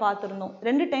வீடியோவில் நம்ம பார்த்துருந்தோம்,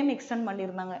 2 டைம் எக்ஸ்டெண்ட்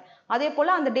பண்ணியிருந்தாங்க. அதே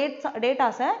போல் அந்த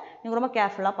டேட்டாஸை நீங்கள் ரொம்ப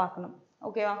கேர்ஃபுல்லாக பார்க்கணும்.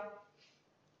 ஓகேவா,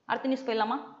 அடுத்த நியூஸ்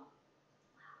போயிடலாமா?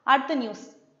 அடுத்த நியூஸ்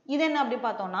இது என்ன அப்படி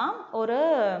பார்த்தோம்னா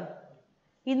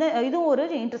இது ஒரு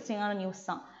இன்ட்ரெஸ்டிங்கான நியூஸ்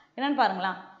தான். என்னன்னு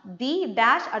பாருங்களா, தி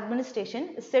dash administration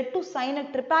is set to sign a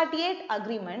tripartite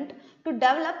agreement to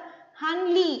develop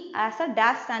Hanli as a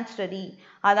dash sanctuary.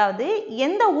 அதாவது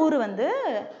எந்த ஊர் வந்து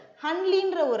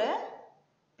ஹன்லின்ற ஒரு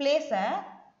பிளேஸை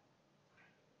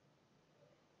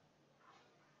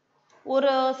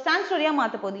ஒரு சான்ச்சுரியாக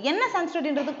மாற்ற போகுது. என்ன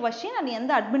சான்ச்சுரின்றது கொஸ்டின். அது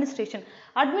எந்த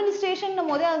அட்மினிஸ்ட்ரேஷன்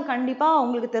போதே அது கண்டிப்பாக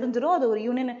உங்களுக்கு தெரிஞ்சிடும். அது ஒரு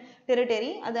யூனியன்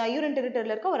டெரிட்டரி, அது யூனியன்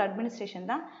டெரிட்டரியில் இருக்க ஒரு அட்மினிஸ்ட்ரேஷன்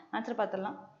தான். ஆன்சர்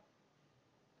பார்த்துடலாம்.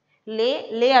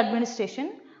 லே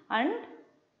administration and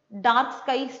dark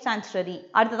sky sanctuary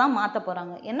அடுத்ததான் மாற்ற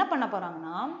போகிறாங்க. என்ன பண்ண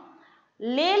போகிறாங்கன்னா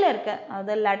லேல இருக்க,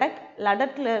 அதாவது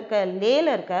லடக்ல இருக்க லேல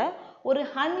இருக்க ஒரு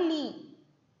ஹன்லி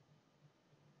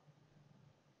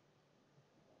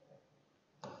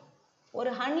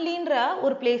ஹன்லின்ற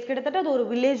ஒரு பிளேஸ், கிட்டத்தட்ட அது ஒரு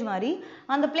வில்லேஜ் மாதிரி.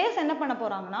 அந்த பிளேஸ் என்ன பண்ண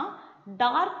போறாங்கன்னா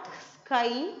டார்க் ஸ்கை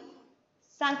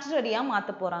சாங்சுரியா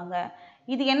மாற்ற போறாங்க.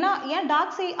 இது என்ன, ஏன்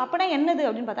டார்க் ஸ்கை அப்படின்னா என்னது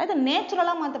அப்படின்னு பார்த்தா இது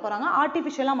நேச்சுரலாக மாற்ற போகிறாங்க,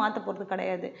 ஆர்டிஃபிஷியலாக மாற்ற போகிறது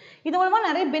கிடையாது. இது மூலமாக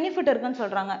நிறைய பெனிஃபிட் இருக்குன்னு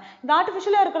சொல்கிறாங்க. இந்த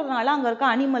ஆர்டிஃபிஷியலாக இருக்கிறதுனால அங்கே இருக்க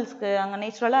அனிமல்ஸ்க்கு, அங்கே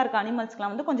நேச்சுரலாக இருக்க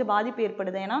அனிமல்ஸ்க்குலாம் வந்து கொஞ்சம் பாதிப்பு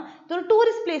ஏற்படுது. ஏன்னா இது ஒரு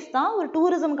டூரிஸ்ட் பிளேஸ் தான், ஒரு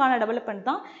டூரிசம்கான டெவலப்மெண்ட்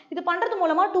தான். இது பண்ணுறது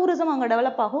மூலமாக டூரிசம் அங்கே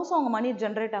டெவலப் ஆகும், ஸோ அவங்க மணி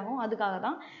ஜென்ரேட் ஆகும். அதுக்காக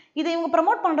தான் இதை இவங்க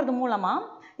ப்ரமோட் பண்ணுறது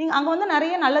மூலமாக அங்கே வந்து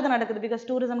நிறைய நல்லது நடக்குது. பிகாஸ்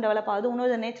டூரிசம் டெவலப் ஆகுது,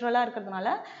 இன்னொரு நேச்சுரலாக இருக்கிறதுனால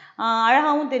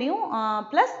அழகாகவும் தெரியும்,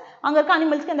 ப்ளஸ் அங்கே இருக்க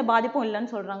அனிமல்ஸ்க்கு எந்த பாதிப்பும்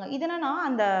இல்லைன்னு சொல்கிறாங்க. இது என்னன்னா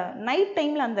அந்த நைட்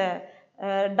டைமில் அந்த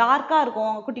டார்க்காக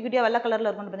இருக்கும், குட்டி குட்டியாக வெள்ளை கலரில்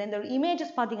இருக்கும், இந்த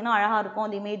இமேஜஸ் பார்த்தீங்கன்னா அழகாக இருக்கும்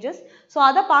அந்த இமேஜஸ். ஸோ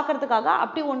அதை பார்க்கறதுக்காக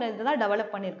அப்படி ஒன்று இதுதான்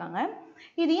டெவலப் பண்ணியிருக்காங்க.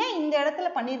 இது ஏன் இந்த இடத்துல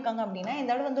பண்ணியிருக்காங்க அப்படின்னா இந்த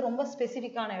இடம் வந்து ரொம்ப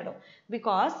ஸ்பெசிஃபிக்கான இடம்.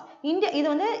 பிகாஸ் இது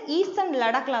வந்து ஈஸ்டர்ன்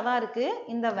லடாக்ல தான் இருக்குது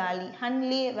இந்த வேலி,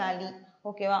 ஹன்லி வேலி.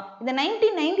 ஓகேவா, இந்த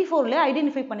 1994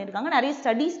 ஐடென்டிஃபை பண்ணியிருக்காங்க. நிறைய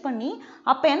ஸ்டடீஸ் பண்ணி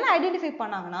அப்போ என்ன ஐடென்டிஃபை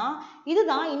பண்ணாங்கன்னா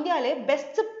இதுதான் இந்தியாவிலே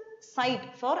பெஸ்ட் சைட்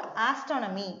ஃபார்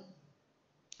ஆஸ்ட்ரானமி.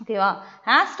 ஓகேவா,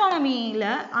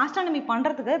 ஆஸ்ட்ரானமி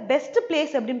பண்ணுறதுக்கு பெஸ்ட்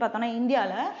பிளேஸ் அப்படின்னு பார்த்தோன்னா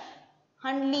இந்தியாவில்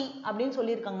ஹன்லி அப்படின்னு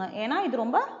சொல்லியிருக்காங்க. ஏன்னா இது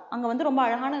ரொம்ப அங்கே வந்து ரொம்ப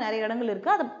அழகான நிறைய இடங்கள்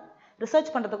இருக்குது, அதை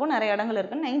ரிசர்ச் பண்ணுறதுக்கும் நிறைய இடங்கள்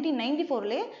இருக்குன்னு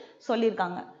 1994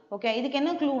 சொல்லியிருக்காங்க. ஓகே, இதுக்கு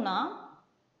என்ன க்ளூனா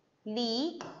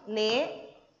லே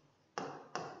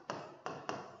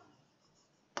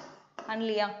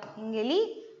ஹன்லியா,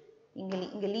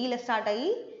 இங்கே லீல ஸ்டார்ட் ஆகி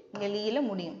இங்கே லீல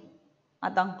முடியும்,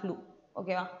 அதான் க்ளூ.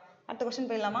 ஓகேவா, அடுத்த கொஸ்டின்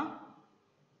போயிடலாமா?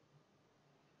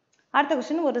 அடுத்த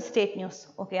கொஸ்டின் ஒரு ஸ்டேட் நியூஸ்.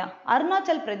 ஓகேயா,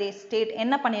 அருணாச்சல் பிரதேஷ் ஸ்டேட்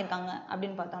என்ன பண்ணியிருக்காங்க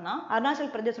அப்படின்னு பார்த்தோம்னா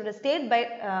அருணாச்சல் பிரதேஷோட ஸ்டேட்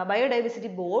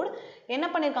பயோடைவர்சிட்டி போர்டு என்ன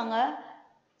பண்ணியிருக்காங்க,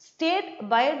 state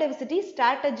biodiversity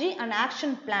strategy and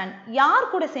action plan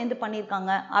யார் கூட சேர்ந்து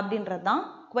பண்ணியிருக்காங்க அப்படின்றது தான்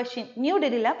கொஸ்டின். நியூ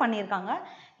டெல்லியில் பண்ணியிருக்காங்க.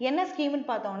 என்ன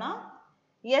ஸ்கீம்னு பார்த்தோம்னா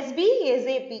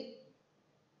SBSAP,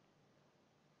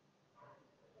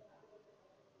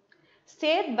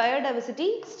 state biodiversity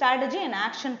strategy and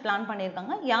action plan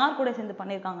பண்ணியிருக்காங்க. யார் கூட சேர்ந்து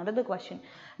பண்ணியிருக்காங்கன்றது கொஸ்டின்.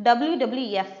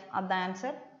 WWF அதுதான்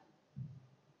answer.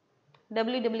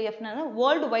 WWF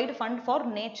world wide fund for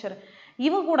nature,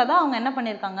 இவங்க கூட தான் அவங்க என்ன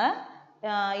பண்ணியிருக்காங்க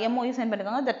MOU சைன்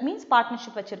பண்ணிருக்காங்க. தட் மீன்ஸ்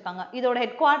பார்ட்னர்ஷிப் வச்சிருக்காங்க. இதோட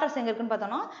ஹெட் குவார்ட்டர்ஸ் எங்க இருக்குன்னு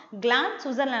பார்த்தோம்னா கிளாண்ட்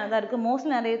சுவிட்சர்லாண்டில் தான் இருக்கு.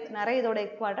 மோஸ்ட்லி நிறைய இதோட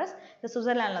ஹெட் குவார்ட்டர்ஸ் இந்த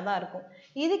சுவிட்சர்லாண்டில் தான் இருக்கும்.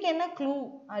 இதுக்கு என்ன க்ளூ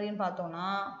அப்படின்னு பார்த்தோம்னா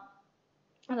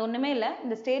அது ஒன்றுமே இல்லை.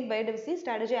 இந்த state biodiversity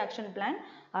strategy action plan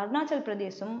Arunachal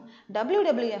பிரதேசும்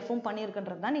WWFும்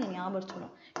பண்ணியிருக்குன்றது தான் நீங்கள் ஞாபகம்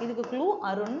வச்சுக்கணும். இதுக்கு க்ளூ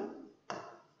அருண்.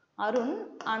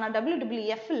 ஆனால்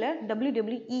WWF இல்லை,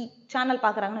 WWE சேனல்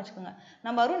பார்க்குறாங்கன்னு வச்சுக்கோங்க.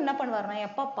 நம்ம அருண் என்ன பண்ணுவார்னா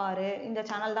எப்போ பாரு இந்த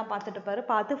சேனல் தான் பார்த்துட்டு இருப்பாரு,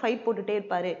 பார்த்து ஃபைட் போட்டுகிட்டே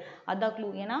இருப்பார். அதான் க்ளூ.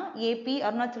 ஏன்னா AP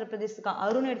அருணாச்சல் பிரதேசுக்கு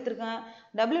அருண் எடுத்திருக்கேன்,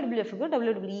 WWFக்கு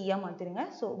WWE மாற்றிருங்க.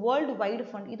 So world wide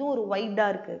fund, இதுவும் ஒரு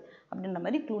வைடாக இருக்குது அப்படின்ற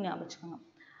மாதிரி க்ளூ ஞாபகம் வச்சுக்கோங்க.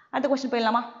 அடுத்த கொஸ்டின்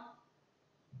போயிடலாமா?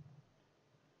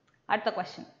 அடுத்த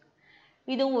கொஸ்டின்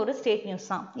இதுவும் ஒரு ஸ்டேட் நியூஸ்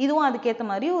தான். இதுவும் அதுக்கேற்ற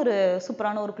மாதிரி ஒரு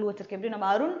சூப்பரான ஒரு க்ளூ வச்சிருக்கு. எப்படி நம்ம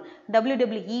அருண்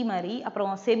WWE மாதிரி,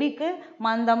 அப்புறம் செபிக்கு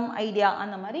மந்தம் ஐடியா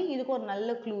அந்த மாதிரி இதுக்கு ஒரு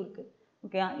நல்ல க்ளூ இருக்கு.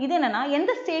 ஓகே, இது என்னன்னா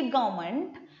எந்த state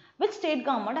government which state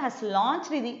government has launched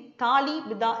the Thali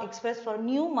Vidha Express for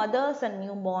new mothers and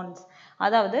newborns?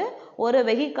 அதாவது ஒரு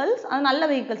வெஹிக்கல்ஸ், அது நல்ல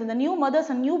வெஹிக்கல்ஸ், இந்த நியூ மதர்ஸ்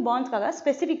அண்ட் நியூ பார்ன்ஸ்க்காக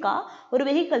ஸ்பெசிஃபிக்காக ஒரு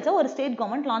வெஹிக்கல்ஸை ஒரு ஸ்டேட்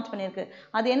கவர்மெண்ட் லான்ச் பண்ணியிருக்கு.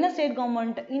 அது என்ன ஸ்டேட்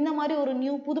கவர்மெண்ட்? இந்த மாதிரி ஒரு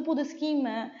புது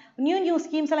ஸ்கீமு, நியூ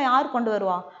ஸ்கீம்ஸ் எல்லாம் யார் கொண்டு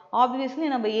வருவா? ஆப்வியஸ்லி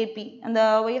நம்ம AP, அந்த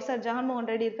YSR ஜெகன்மோகன்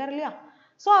ரெட்டி இருக்கார் இல்லையா,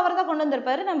 ஸோ அவர் தான் கொண்டு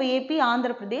வந்திருப்பாரு. நம்ம AP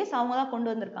ஆந்திர பிரதேஷ் அவங்க தான்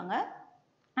கொண்டு வந்திருக்காங்க.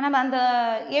 நம்ம அந்த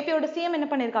APயோட CM என்ன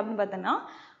பண்ணியிருக்கா அப்படின்னு பார்த்தோன்னா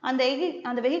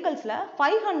அந்த வெஹிக்கல்ஸில்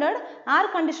 500 ஏர்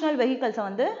கண்டிஷனல் வெஹிக்கல்ஸை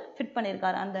வந்து ஃபிட்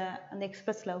பண்ணியிருக்காரு அந்த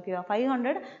எக்ஸ்பிரஸில். ஓகேவா,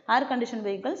 500 ஏர் கண்டிஷன்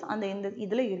வெஹிக்கல்ஸ் அந்த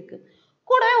இதில் இருக்குது.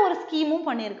 கூட ஒரு ஸ்கீமும்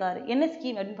பண்ணியிருக்காரு. என்ன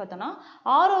ஸ்கீம் அப்படின்னு பார்த்தோன்னா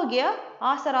ஆரோக்கிய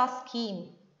ஆசரா ஸ்கீம்.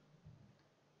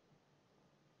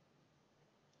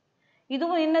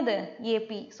 இதுவும் என்னது?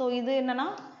 AP. ஸோ இது என்னன்னா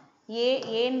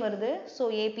ஏன்னு வருது. ஸோ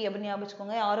AP அப்படின்னு ஞாபகம்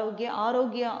வச்சுக்கோங்க.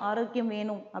 ஆரோக்கியம்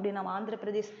வேணும் அப்படின்னு நம்ம ஆந்திர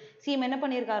பிரதேஷ் CM என்ன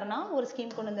பண்ணியிருக்காருன்னா ஒரு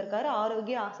ஸ்கீம் கொண்டு வந்திருக்காரு,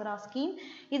 ஆரோக்கிய ஆசரா ஸ்கீம்.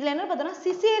 இதில் என்ன பார்த்தோன்னா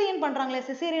சிசேரியன் பண்ணுறாங்களே,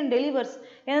 சிசேரியன் டெலிவர்ஸ்,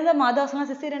 எந்த மதர்ஸ்லாம்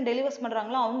சிசேரியன் டெலிவர்ஸ்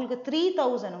பண்ணுறாங்களோ அவங்களுக்கு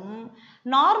 3000ம்,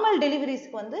 நார்மல்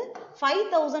டெலிவரிஸ்க்கு வந்து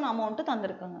 5000 அமௌண்ட்டு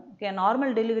தந்திருக்காங்க. ஓகே,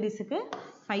 நார்மல் டெலிவரிஸுக்கு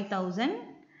 5000,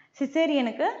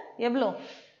 சிசேரியனுக்கு எவ்வளோ?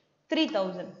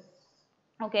 3000.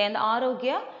 ஓகே, இந்த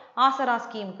ஆரோக்கிய ஆசரா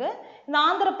ஸ்கீமுக்கு இந்த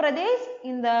ஆந்திர பிரதேஷ்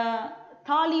இந்த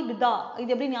தாலி விதா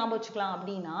இது எப்படி ஞாபகம் வச்சுக்கலாம்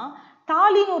அப்படின்னா,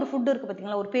 தாலின்னு ஒரு ஃபுட் இருக்குது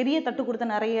பார்த்தீங்களா, ஒரு பெரிய தட்டு கொடுத்த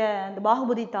நிறைய இந்த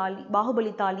பாகுபலி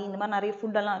தாலி இந்த மாதிரி நிறைய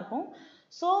ஃபுட்டெல்லாம் இருக்கும்.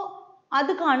 ஸோ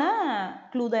அதுக்கான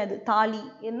க்ளூ தான் இது. தாலி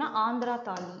என்ன? ஆந்திரா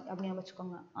தாலி அப்படின்னு ஞாபகம்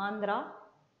வச்சுக்கோங்க. ஆந்திரா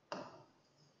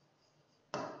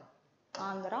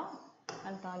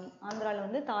அண்ட் தாலி. ஆந்திராவில்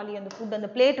வந்து தாலி அந்த ஃபுட் அந்த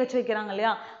பிளேட் வச்சு வைக்கிறாங்க இல்லையா,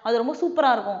 அது ரொம்ப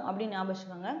சூப்பராக இருக்கும் அப்படின்னு ஞாபகம்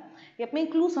வச்சுக்கோங்க. எப்பவுமே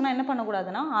க்ளூ சொன்னால் என்ன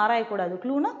பண்ணக்கூடாதுன்னா ஆராயக்கூடாது.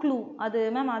 க்ளூனா க்ளூ, அது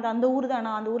மேம் அது அந்த ஊர்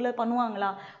தானா, அந்த ஊரில் பண்ணுவாங்களா,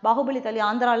 பாகுபலி தாலி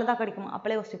ஆந்திராவில் தான் கிடைக்குமா,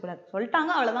 அப்பளே யோசிக்கக்கூடாது.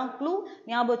 சொல்லிட்டாங்க அவ்வளோதான், க்ளூ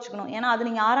ஞாபகம் வச்சுக்கணும். ஏன்னா அது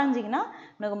நீங்கள் ஆராய்ஞ்சிங்கன்னா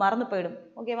எனக்கு மறந்து போயிடும்.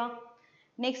 ஓகேவா,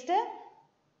 நெக்ஸ்ட்டு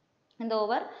இந்த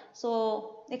ஓவர். ஸோ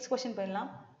நெக்ஸ்ட் கொஸ்டின்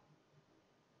போயிடலாம்.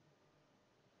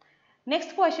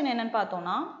 நெக்ஸ்ட் கொஸ்டின் என்னன்னு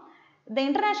பார்த்தோம்னா The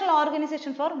International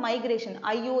Organization for Migration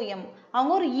IOM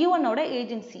அவங்க ஒரு UN-ஓட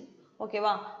ஏஜென்சி.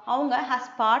 ஓகேவா, அவங்க has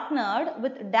partnered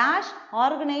with dash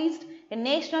organized a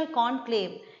national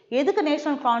conclave. எதுக்கு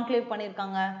நேஷனல் கான்க்ளேவ்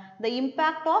பண்ணியிருக்காங்க? The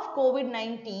impact of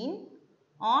COVID-19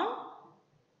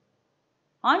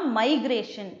 on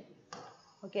migration.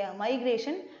 Okay,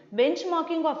 migration,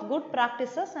 benchmarking of good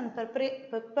practices and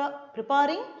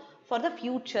preparing for the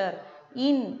future.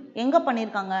 எங்க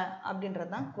பண்ணியிருக்காங்க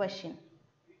அப்படின்றது தான் கொஸ்டின்.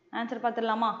 ஆன்சர்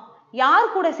பார்த்துடலாமா? யார்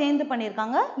கூட சேர்ந்து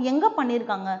பண்ணியிருக்காங்க, எங்கே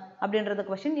பண்ணியிருக்காங்க அப்படின்றது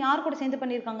கொஸ்டின். யார் கூட சேர்ந்து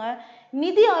பண்ணியிருக்காங்க?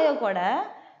 நிதி ஆயோக்கோட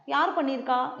யார்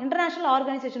பண்ணியிருக்கா? இன்டர்நேஷ்னல்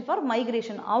ஆர்கனைசேஷன் ஃபார்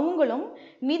மைக்ரேஷன் அவங்களும்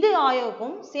நிதி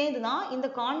ஆயோக்கும் சேர்ந்து தான் இந்த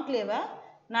கான்க்ளேவை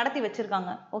நடத்தி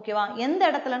வச்சிருக்காங்க. ஓகேவா, எந்த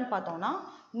இடத்துலன்னு பார்த்தோம்னா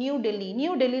நியூ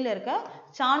டெல்லியில் இருக்க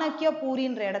சாணக்கிய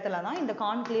பூரின்ற இடத்துல தான் இந்த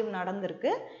கான்க்ளேவ்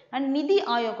நடந்திருக்கு. அண்ட் நிதி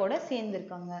ஆயோக்கோட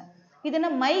சேர்ந்துருக்காங்க. இது என்ன?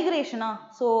 மைக்ரேஷனா?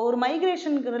 ஸோ ஒரு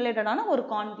மைக்ரேஷனுக்கு ரிலேட்டடான ஒரு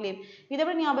கான்க்ளேவ். இதை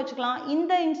எப்படி ஞாபகம் வச்சுக்கலாம்?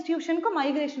 இந்த இன்ஸ்டிடியூஷனுக்கு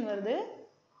மைக்ரேஷன் வருது.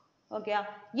 ஓகே,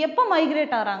 எப்போ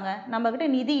மைக்ரேட் ஆகிறாங்க? நம்மக்கிட்ட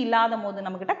நிதி இல்லாத போது,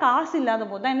 நம்மக்கிட்ட காசு இல்லாத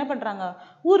போது தான் என்ன பண்ணுறாங்க,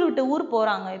 ஊர் விட்டு ஊர்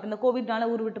போகிறாங்க. இப்போ இந்த கோவிட்னால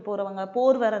ஊர் விட்டு போகிறவங்க,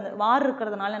 வார்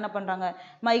இருக்கிறதுனால என்ன பண்ணுறாங்க,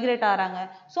 மைக்ரேட் ஆகிறாங்க.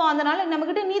 ஸோ அதனால்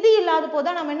நம்மக்கிட்ட நிதி இல்லாத போது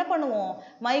தான் நம்ம என்ன பண்ணுவோம்,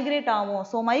 மைக்ரேட் ஆகும்.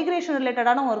 ஸோ மைக்ரேஷன்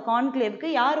ரிலேட்டடான ஒரு கான்க்ளேவுக்கு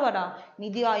யார் வரா?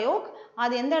 நிதி ஆயோக்.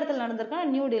 அது எந்த இடத்துல நடந்திருக்குன்னா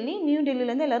நியூ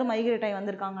டெல்லியிலேருந்து எல்லாரும் மைக்ரேட் ஆகி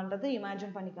வந்திருக்காங்கன்றது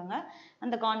இமேஜின் பண்ணிக்கோங்க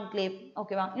அந்த கான்க்ளேவ்.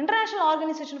 ஓகேவா, international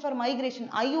organisation for migration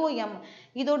IOM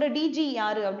இதோட DG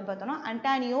யாரு அப்படின்னு பார்த்தோம்னா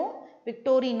அண்டானியோ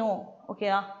விக்டோரினோ.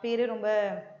 ஓகேவா, பேரே ரொம்ப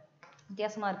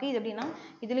வித்தியாசமாக இருக்குது. இது எப்படின்னா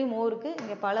இதுலேயும் ஓ இருக்குது,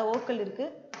 இங்கே பல ஓக்கள்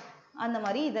இருக்குது. அந்த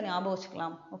மாதிரி இதை ஞாபகம்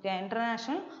வச்சுக்கலாம். Okay,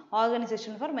 international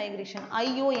organisation for migration,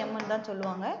 IOM தான்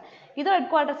சொல்லுவாங்க. இதோட ஹெட்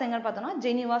குவார்ட்டர்ஸ் எங்கன்னு பார்த்தோம்னா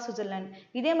ஜெனீவா, சுவிட்சர்லாந்து.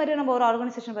 இதே மாதிரி நம்ம ஒரு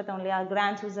ஆர்கனைசேஷன் பார்த்தோம் இல்லையா,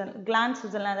 கிளாண்ட்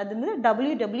சுவிட்சர்லாந்து, அது வந்து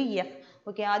WWF.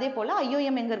 ஓகே, அதே போல்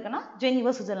IOM எங்கே இருக்குன்னா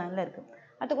ஜெனீவா, சுவிட்சர்லாண்டில் இருக்குது.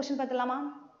 அடுத்த கொஸ்டின் பார்த்துலாமா?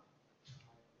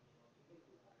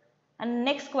 அண்ட்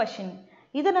நெக்ஸ்ட் கொஸ்டின்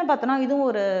இது என்ன பார்த்தோன்னா இதுவும்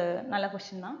ஒரு நல்ல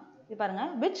கொஸ்டின் தான். இது பாருங்க,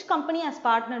 which company has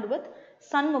partnered with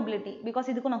Sun mobility? Because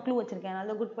இதுக்கும் நான் க்ளூ வச்சிருக்கேன்,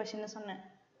 நல்ல குட் கொஸ்டின் சொன்னேன்.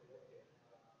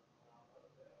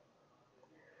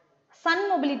 சன்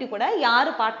மொபிலிட்டி கூட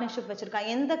யாரு பார்ட்னர்ஷிப் வச்சிருக்கா,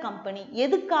 எந்த கம்பெனி,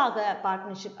 எதுக்காக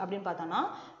பார்ட்னர்ஷிப் அப்படின்னு பார்த்தோம்னா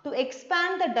to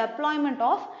expand the deployment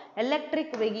of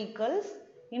electric vehicles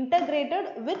integrated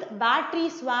with battery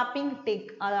swapping tech.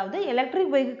 அதாவது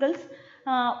electric vehicles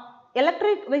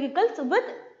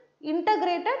with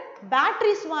integrated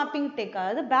battery swapping tech.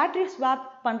 அதாவது பேட்டரி ஸ்வாப்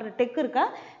பண்ற டெக் இருக்க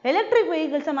எலக்ட்ரிக்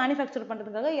வெஹிக்கிள்ஸை மேனுஃபேக்சர்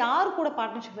பண்றதுக்காக யார் கூட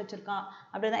பார்ட்னர்ஷிப் வச்சிருக்கா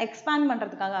அப்படிதான் எக்ஸ்பேண்ட்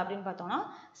பண்றதுக்காக அப்படின்னு பார்த்தோம்னா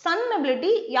சன்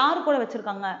மொபிலிட்டி யார் கூட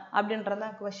வச்சிருக்காங்க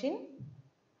அப்படின்றதான் கொஸ்டின்.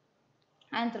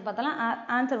 ஆன்சர் பார்த்தலாம்.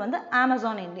 ஆன்சர் வந்து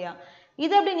அமேசான் இந்தியா.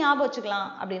 இது எப்படி ஞாபகம்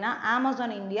வச்சுக்கலாம் அப்படின்னா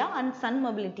Amazon India and son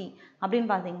mobility அப்படின்னு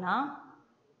பார்த்தீங்கன்னா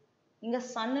இங்க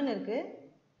சன்னு இருக்கு,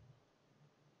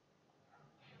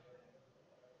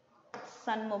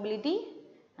 சன் மொபிலிட்டி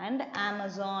அண்ட்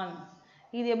அமேசான்.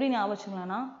 இது எப்படி ஞாபகம்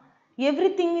வச்சுக்கலாம்னா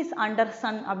எவ்ரிதிங் இஸ் அண்டர்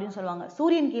சன் அப்படின்னு சொல்லுவாங்க.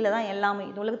 சூரியன் கீழே தான் எல்லாமே,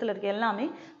 இந்த உலகத்தில் இருக்க எல்லாமே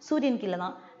சூரியன் கீழே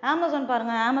தான். அமேசான்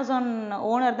பாருங்க, அமேசான்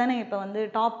ஓனர் தானே இப்போ வந்து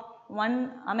டாப் 1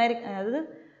 அதாவது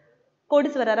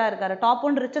கோடீஸ்வரராக இருக்காரு. டாப்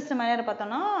 1 ரிச்சஸ்ட் மேனர்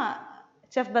பார்த்தோம்னா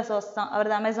செஃப் பெசோஸ் தான்,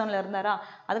 அவர் அமேசானில் இருந்தாரா.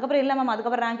 அதுக்கப்புறம் இல்லை மேம்,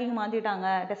 அதுக்கப்புறம் ரேங்கிங் மாற்றிட்டாங்க,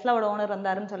 டெஸ்லாவோட ஓனர்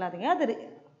வந்தாருன்னு சொல்லாதீங்க, அது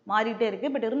மாறிட்டே இருக்கு.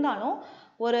 பட் இருந்தாலும்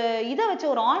ஒரு இதை வச்சு,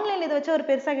 ஒரு ஆன்லைன்ல இதை வச்சு அவர்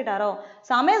பெருசாகிட்டாரோ.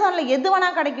 ஸோ அமேசான்ல எது வேணா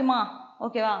கிடைக்குமா,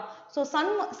 ஓகேவா. ஸோ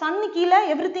சன்னு கீழே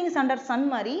எவ்ரிதிங் இஸ் அண்டர் சன்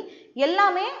மாதிரி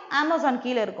எல்லாமே அமேசான்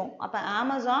கீழே இருக்கும். அப்போ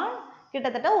அமேசான்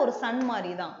கிட்டத்தட்ட ஒரு சன்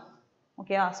மாதிரி தான்,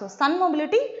 ஓகேவா. So Sun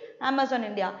mobility Amazon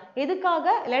India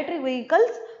எதுக்காக, electric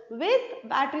vehicles with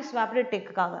battery swabbed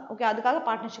டெக்குக்காக. Okay, அதுக்காக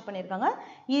பார்ட்னர்ஷிப் பண்ணியிருக்காங்க.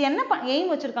 இது என்ன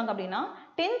எய்ம் வச்சிருக்காங்க அப்படின்னா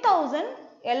 10,000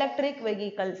 எலக்ட்ரிக்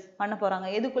வெஹிக்கிள்ஸ் பண்ண போறாங்க.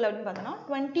 எதுக்குள்ள அப்படின்னு பார்த்தோம்னா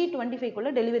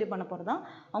 2025 டெலிவரி பண்ண போறதா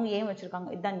அவங்க எய்ம் வச்சிருக்காங்க.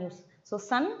 இதுதான் நியூஸ். ஸோ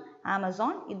சன்,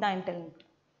 அமேசான், இதுதான் இன்டர்லிங்க்.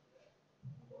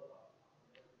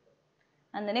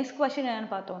 அந்த நெக்ஸ்ட் கொஸ்டின்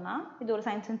என்னன்னு பார்த்தோம்னா இது ஒரு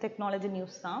சயின்ஸ் அண்ட் டெக்னாலஜி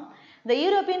நியூஸ் தான். இந்த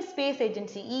யூரோப்பியன் ஸ்பேஸ்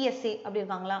ஏஜென்சி ESA அப்படி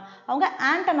இருக்காங்களா, அவங்க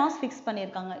ஆண்டனாஸ் ஃபிக்ஸ்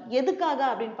பண்ணியிருக்காங்க. எதுக்காக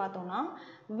அப்படின்னு பார்த்தோம்னா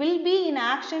will be in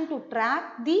action to track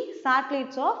the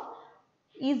satellites of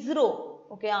ISRO.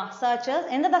 Okay, சர்ச்சர்ஸ்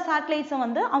எந்தெந்த சேட்டலைட்ஸை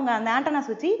வந்து அவங்க அந்த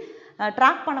ஆண்டனாஸ் வச்சு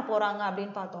ட்ராக் பண்ண போறாங்க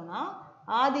அப்படின்னு பார்த்தோம்னா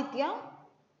Aditya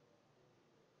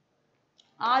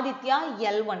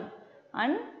L1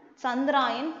 and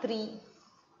Chandrayaan 3.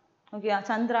 Okay,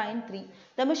 Chandrayaan 3.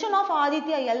 The mission of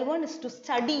Aditya L1 is to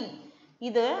study.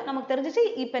 இது நமக்கு தெரிஞ்சிச்சு.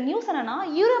 இப்போ நியூஸ் என்னன்னா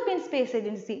யூரோப்பியன் ஸ்பேஸ்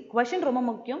ஏஜென்சி. கொஸ்டின் ரொம்ப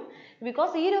முக்கியம்.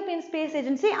 Because European space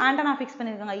agency antenna fix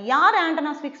பண்ணியிருக்காங்க. யார்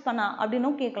ஆண்டனாஸ் ஃபிக்ஸ் பண்ணா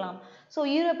அப்படின்னும் கேட்கலாம். ஸோ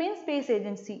யூரோப்பியன் ஸ்பேஸ்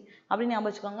ஏஜென்சி அப்படின்னு ஞாபகம்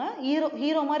வச்சுக்கோங்க.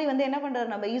 ஹீரோ மாதிரி வந்து என்ன பண்ணுறாரு,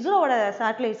 நம்ம இஸ்ரோவோட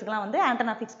சேட்டலைட்ஸ்க்குலாம் வந்து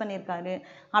ஆண்டனா ஃபிக்ஸ் பண்ணியிருக்காரு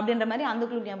அப்படின்ற மாதிரி அந்த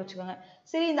குழு ஞாபகம் வச்சுக்கோங்க.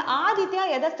 சரி, இந்த ஆதித்யா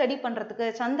எதை ஸ்டடி பண்ணுறதுக்கு,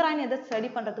 சந்திராயன் எதை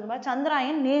ஸ்டடி பண்ணுறதுக்கு,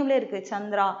 சந்திராயன் நேம்லே இருக்குது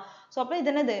சந்திரா. ஸோ அப்போ இது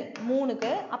என்னது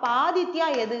 3க்கு. அப்போ ஆதித்யா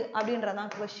எது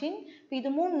அப்படின்றதான் கொஸ்டின். இப்போ இது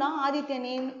 3 தான், ஆதித்யா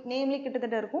நேம்லேயே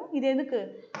கிட்டத்தட்ட இருக்கும். இது எதுக்கு,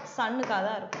 சன்னுக்காக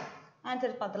தான் இருக்கும்.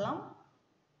 ஆன்சர் பார்த்துலாம்,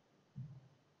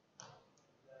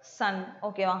 சன்.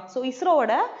 ஓகேவா. ஸோ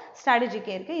இஸ்ரோவோட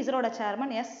ஸ்ட்ராட்டஜிக்கே இருக்கு. இஸ்ரோட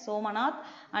chairman S Somnath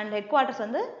and head quarters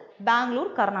வந்து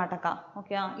பெங்களூர், கர்நாடகா.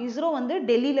 ஓகேவா. இஸ்ரோ வந்து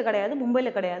டெல்லியில் கிடையாது,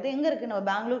 மும்பையில் கிடையாது, எங்கே இருக்குது, நம்ம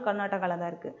பெங்களூர், கர்நாடகாவில்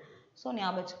தான் இருக்குது. ஸோ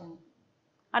ஞாபகம் வச்சுக்கோங்க.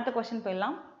 அடுத்த கொஸ்டின்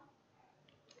போயிடலாம்.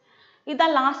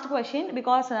 இதுதான் லாஸ்ட் கொஸ்டின்.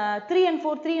 பிகாஸ் 3 and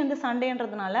 4 3 வந்து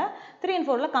சண்டேன்றதுனால 3 and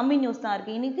 4ல கம்மி நியூஸ் தான்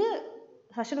இருக்குது. இன்னைக்கு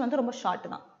செஷன் வந்து ரொம்ப ஷார்ட்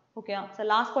தான். ஓகேவா. ஸோ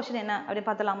லாஸ்ட் கொஸ்டின் என்ன அப்படி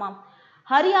பார்த்தலாமா.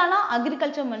 ஹரியானா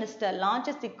அக்ரிகல்ச்சர் மினிஸ்டர்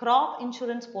லான்ச்சஸ் தி கிராப்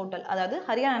இன்சூரன்ஸ் போர்ட்டல். அதாவது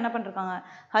ஹரியானா என்ன பண்ணிருக்காங்க,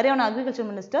 ஹரியானா அக்ரிகல்ச்சர்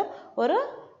மினிஸ்டர் ஒரு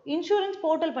இன்சூரன்ஸ்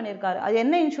போர்ட்டல் பண்ணியிருக்காரு. அது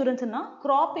என்ன இன்சூரன்ஸ்னா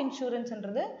கிராப்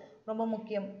இன்சூரன்ஸ்ன்றது ரொம்ப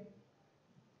முக்கியம்.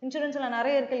 இன்சூரன்ஸ்ல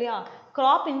நிறைய இருக்கு இல்லையா,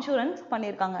 கிராப் இன்சூரன்ஸ்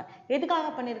பண்ணியிருக்காங்க. எதுக்காக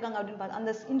பண்ணியிருக்காங்க அப்படின்னு பார்த்தா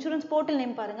அந்த இன்சூரன்ஸ் போர்ட்டல்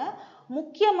நேம் பாருங்க,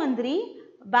 முக்கிய மந்திரி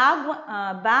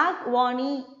பாக்வானி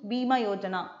பீமா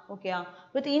யோஜனா. ஓகேயா.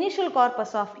 வித் இனிஷியல்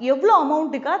கார்பஸ் ஆஃப் எவ்வளோ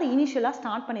அமௌண்ட்டுக்கு அது இனிஷியலாக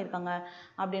ஸ்டார்ட் பண்ணியிருக்காங்க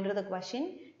அப்படின்றது கொஸ்டின்.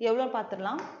 எவ்வளோ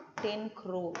பார்த்துடலாம், 10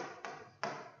 crore.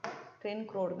 10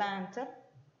 crore தான் ஆன்சர்.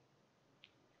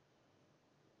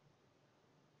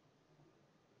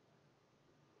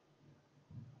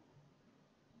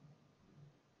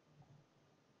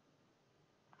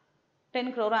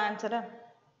 crore answer.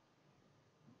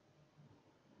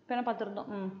 இப்போ என்ன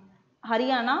பார்த்துருந்தோம்,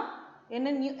 ஹரியானா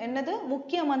என்னது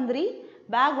முக்கிய மந்திரி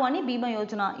பாக்வானி பீமா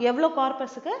யோஜனா எவ்வளோ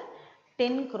கார்பஸுக்கு,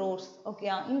 10 crores.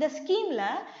 ஓகேயா? இந்த ஸ்கீம்ல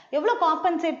எவ்வளோ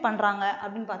காம்பன்சேட் பண்றாங்க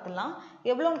அப்படின்னு பார்த்தலாம்.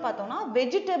 எவ்வளோன்னு பார்த்தோம்னா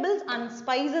வெஜிடபிள்ஸ் அண்ட்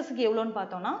ஸ்பைசஸ்க்கு எவ்வளோன்னு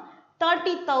பார்த்தோம்னா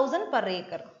 30,000 per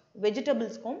acre.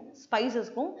 வெஜிடபிள்ஸ்க்கும்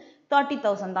ஸ்பைசஸ்க்கும்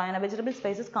 30,000 தான். ஏன்னா வெஜிடபிள்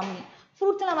ஸ்பைசஸ் கம்மி.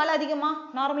 ஃப்ரூட்ஸ் எல்லாம் விலை அதிகமா,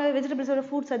 நார்மலாகவே வெஜிடபிள்ஸோட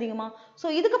ஃப்ரூட்ஸ் அதிகமா. ஸோ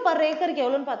இதுக்கு பர் ஏக்கருக்கு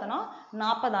எவ்வளோன்னு பார்த்தோம்னா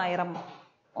 40,000.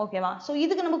 ஓகேவா? ஸோ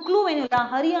இதுக்கு நம்ம க்ளூ வேணும்ல,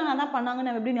 ஹரியானா தான் பண்ணாங்கன்னு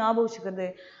நம்ம எப்படி ஞாபகம் வச்சுக்கிறது?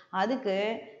 அதுக்கு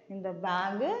இந்த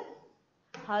bag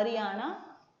Haryana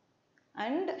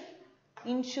and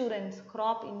insurance,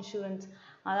 graph insurance.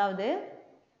 அதாவது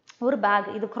ஒரு பேக்,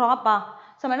 இது கிராப்பா?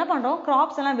 ஸோ நம்ம என்ன பண்ணுறோம்,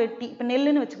 கிராப்ஸ் எல்லாம் வெட்டி, இப்போ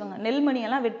நெல்லுன்னு வச்சுக்கோங்க, நெல்மணி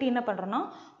எல்லாம் வெட்டி என்ன பண்ணுறோன்னா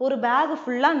ஒரு பேகு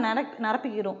ஃபுல்லாக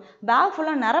நிரப்பிக்கிறோம். பேக்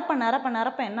ஃபுல்லாக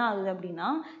நிரப்ப என்ன ஆகுது அப்படின்னா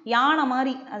யானை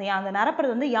மாதிரி, அது அந்த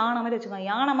நிரப்புறது வந்து யானை மாதிரி வச்சுக்கோங்க.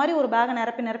 யானை மாதிரி ஒரு பேகை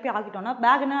நிரப்பி ஆக்கிட்டோம்னா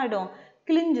பேக் என்ன ஆகிடும்,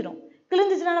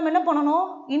 கிழிஞ்சிச்சுன்னா நம்ம என்ன பண்ணணும்,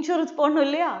 இன்சூரன்ஸ் போடணும்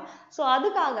இல்லையா? ஸோ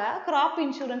அதுக்காக கிராப்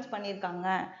இன்சூரன்ஸ் பண்ணியிருக்காங்க.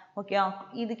 ஓகே,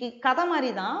 இதுக்கு கதை மாதிரி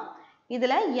தான்.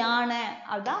 இதில் யானை,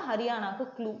 அதுதான் ஹரியானாவுக்கு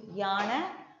க்ளூ. யானை,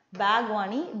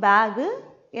 பேக்வானி, பேகு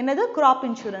என்னது, கிராப்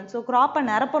இன்சூரன்ஸ். ஸோ கிராப்பை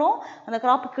நிரப்புறோம், அந்த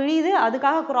கிராப் கிழியுது,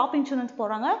 அதுக்காக கிராப் இன்சூரன்ஸ்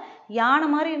போடுறாங்க. யானை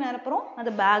மாதிரி நிரப்புறோம்,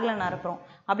 அந்த பேக்கில் நிரப்புறோம்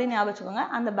அப்படின்னு ஞாபகம் வச்சுக்கோங்க.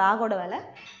 அந்த பேக்கோட விலை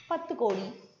 10 கோடி.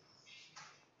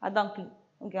 அதுதான் க்ளூ.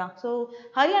 ஓகே, ஸோ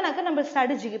ஹரியானாக்கு நம்ம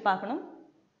ஸ்ட்ராட்டஜிக்கு பார்க்கணும்.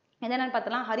 என்னென்னு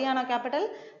பார்த்தலாம். Haryana capital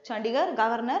Chandigarh,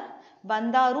 governor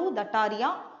பந்தாரு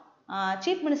தட்டாரியா,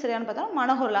 chief minister யான்னு பார்த்தோம்னா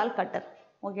Manohar Lal cutter.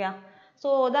 Okay, so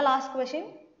the last question.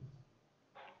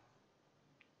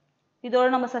 இதோட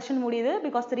நம்ம செஷன் முடியுது.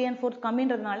 பிகாஸ் 3 and 4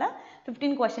 கம்மின்றதுனால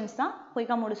 15 questions தான்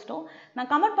குயிக்காக முடிச்சிட்டோம். நான்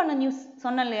கமெண்ட் பண்ண நியூஸ்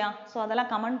சொன்னேன் இல்லையா, ஸோ அதெல்லாம்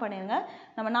கமெண்ட் பண்ணிடுங்க.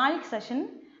 நம்ம நாளைக்கு செஷன்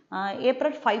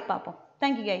April 5 பார்ப்போம்.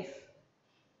 Thank you guys.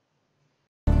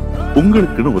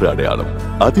 உங்களுக்குன்னு ஒரு அடையாளம்,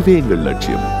 அதுவே எங்கள்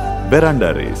லட்சியம். வெராண்டா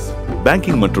ரேஸ்,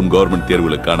 பேங்கிங் மற்றும் கவர்மெண்ட்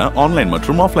தேர்வுகளுக்கான ஆன்லைன்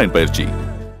மற்றும் ஆஃப்லைன் பயிற்சி.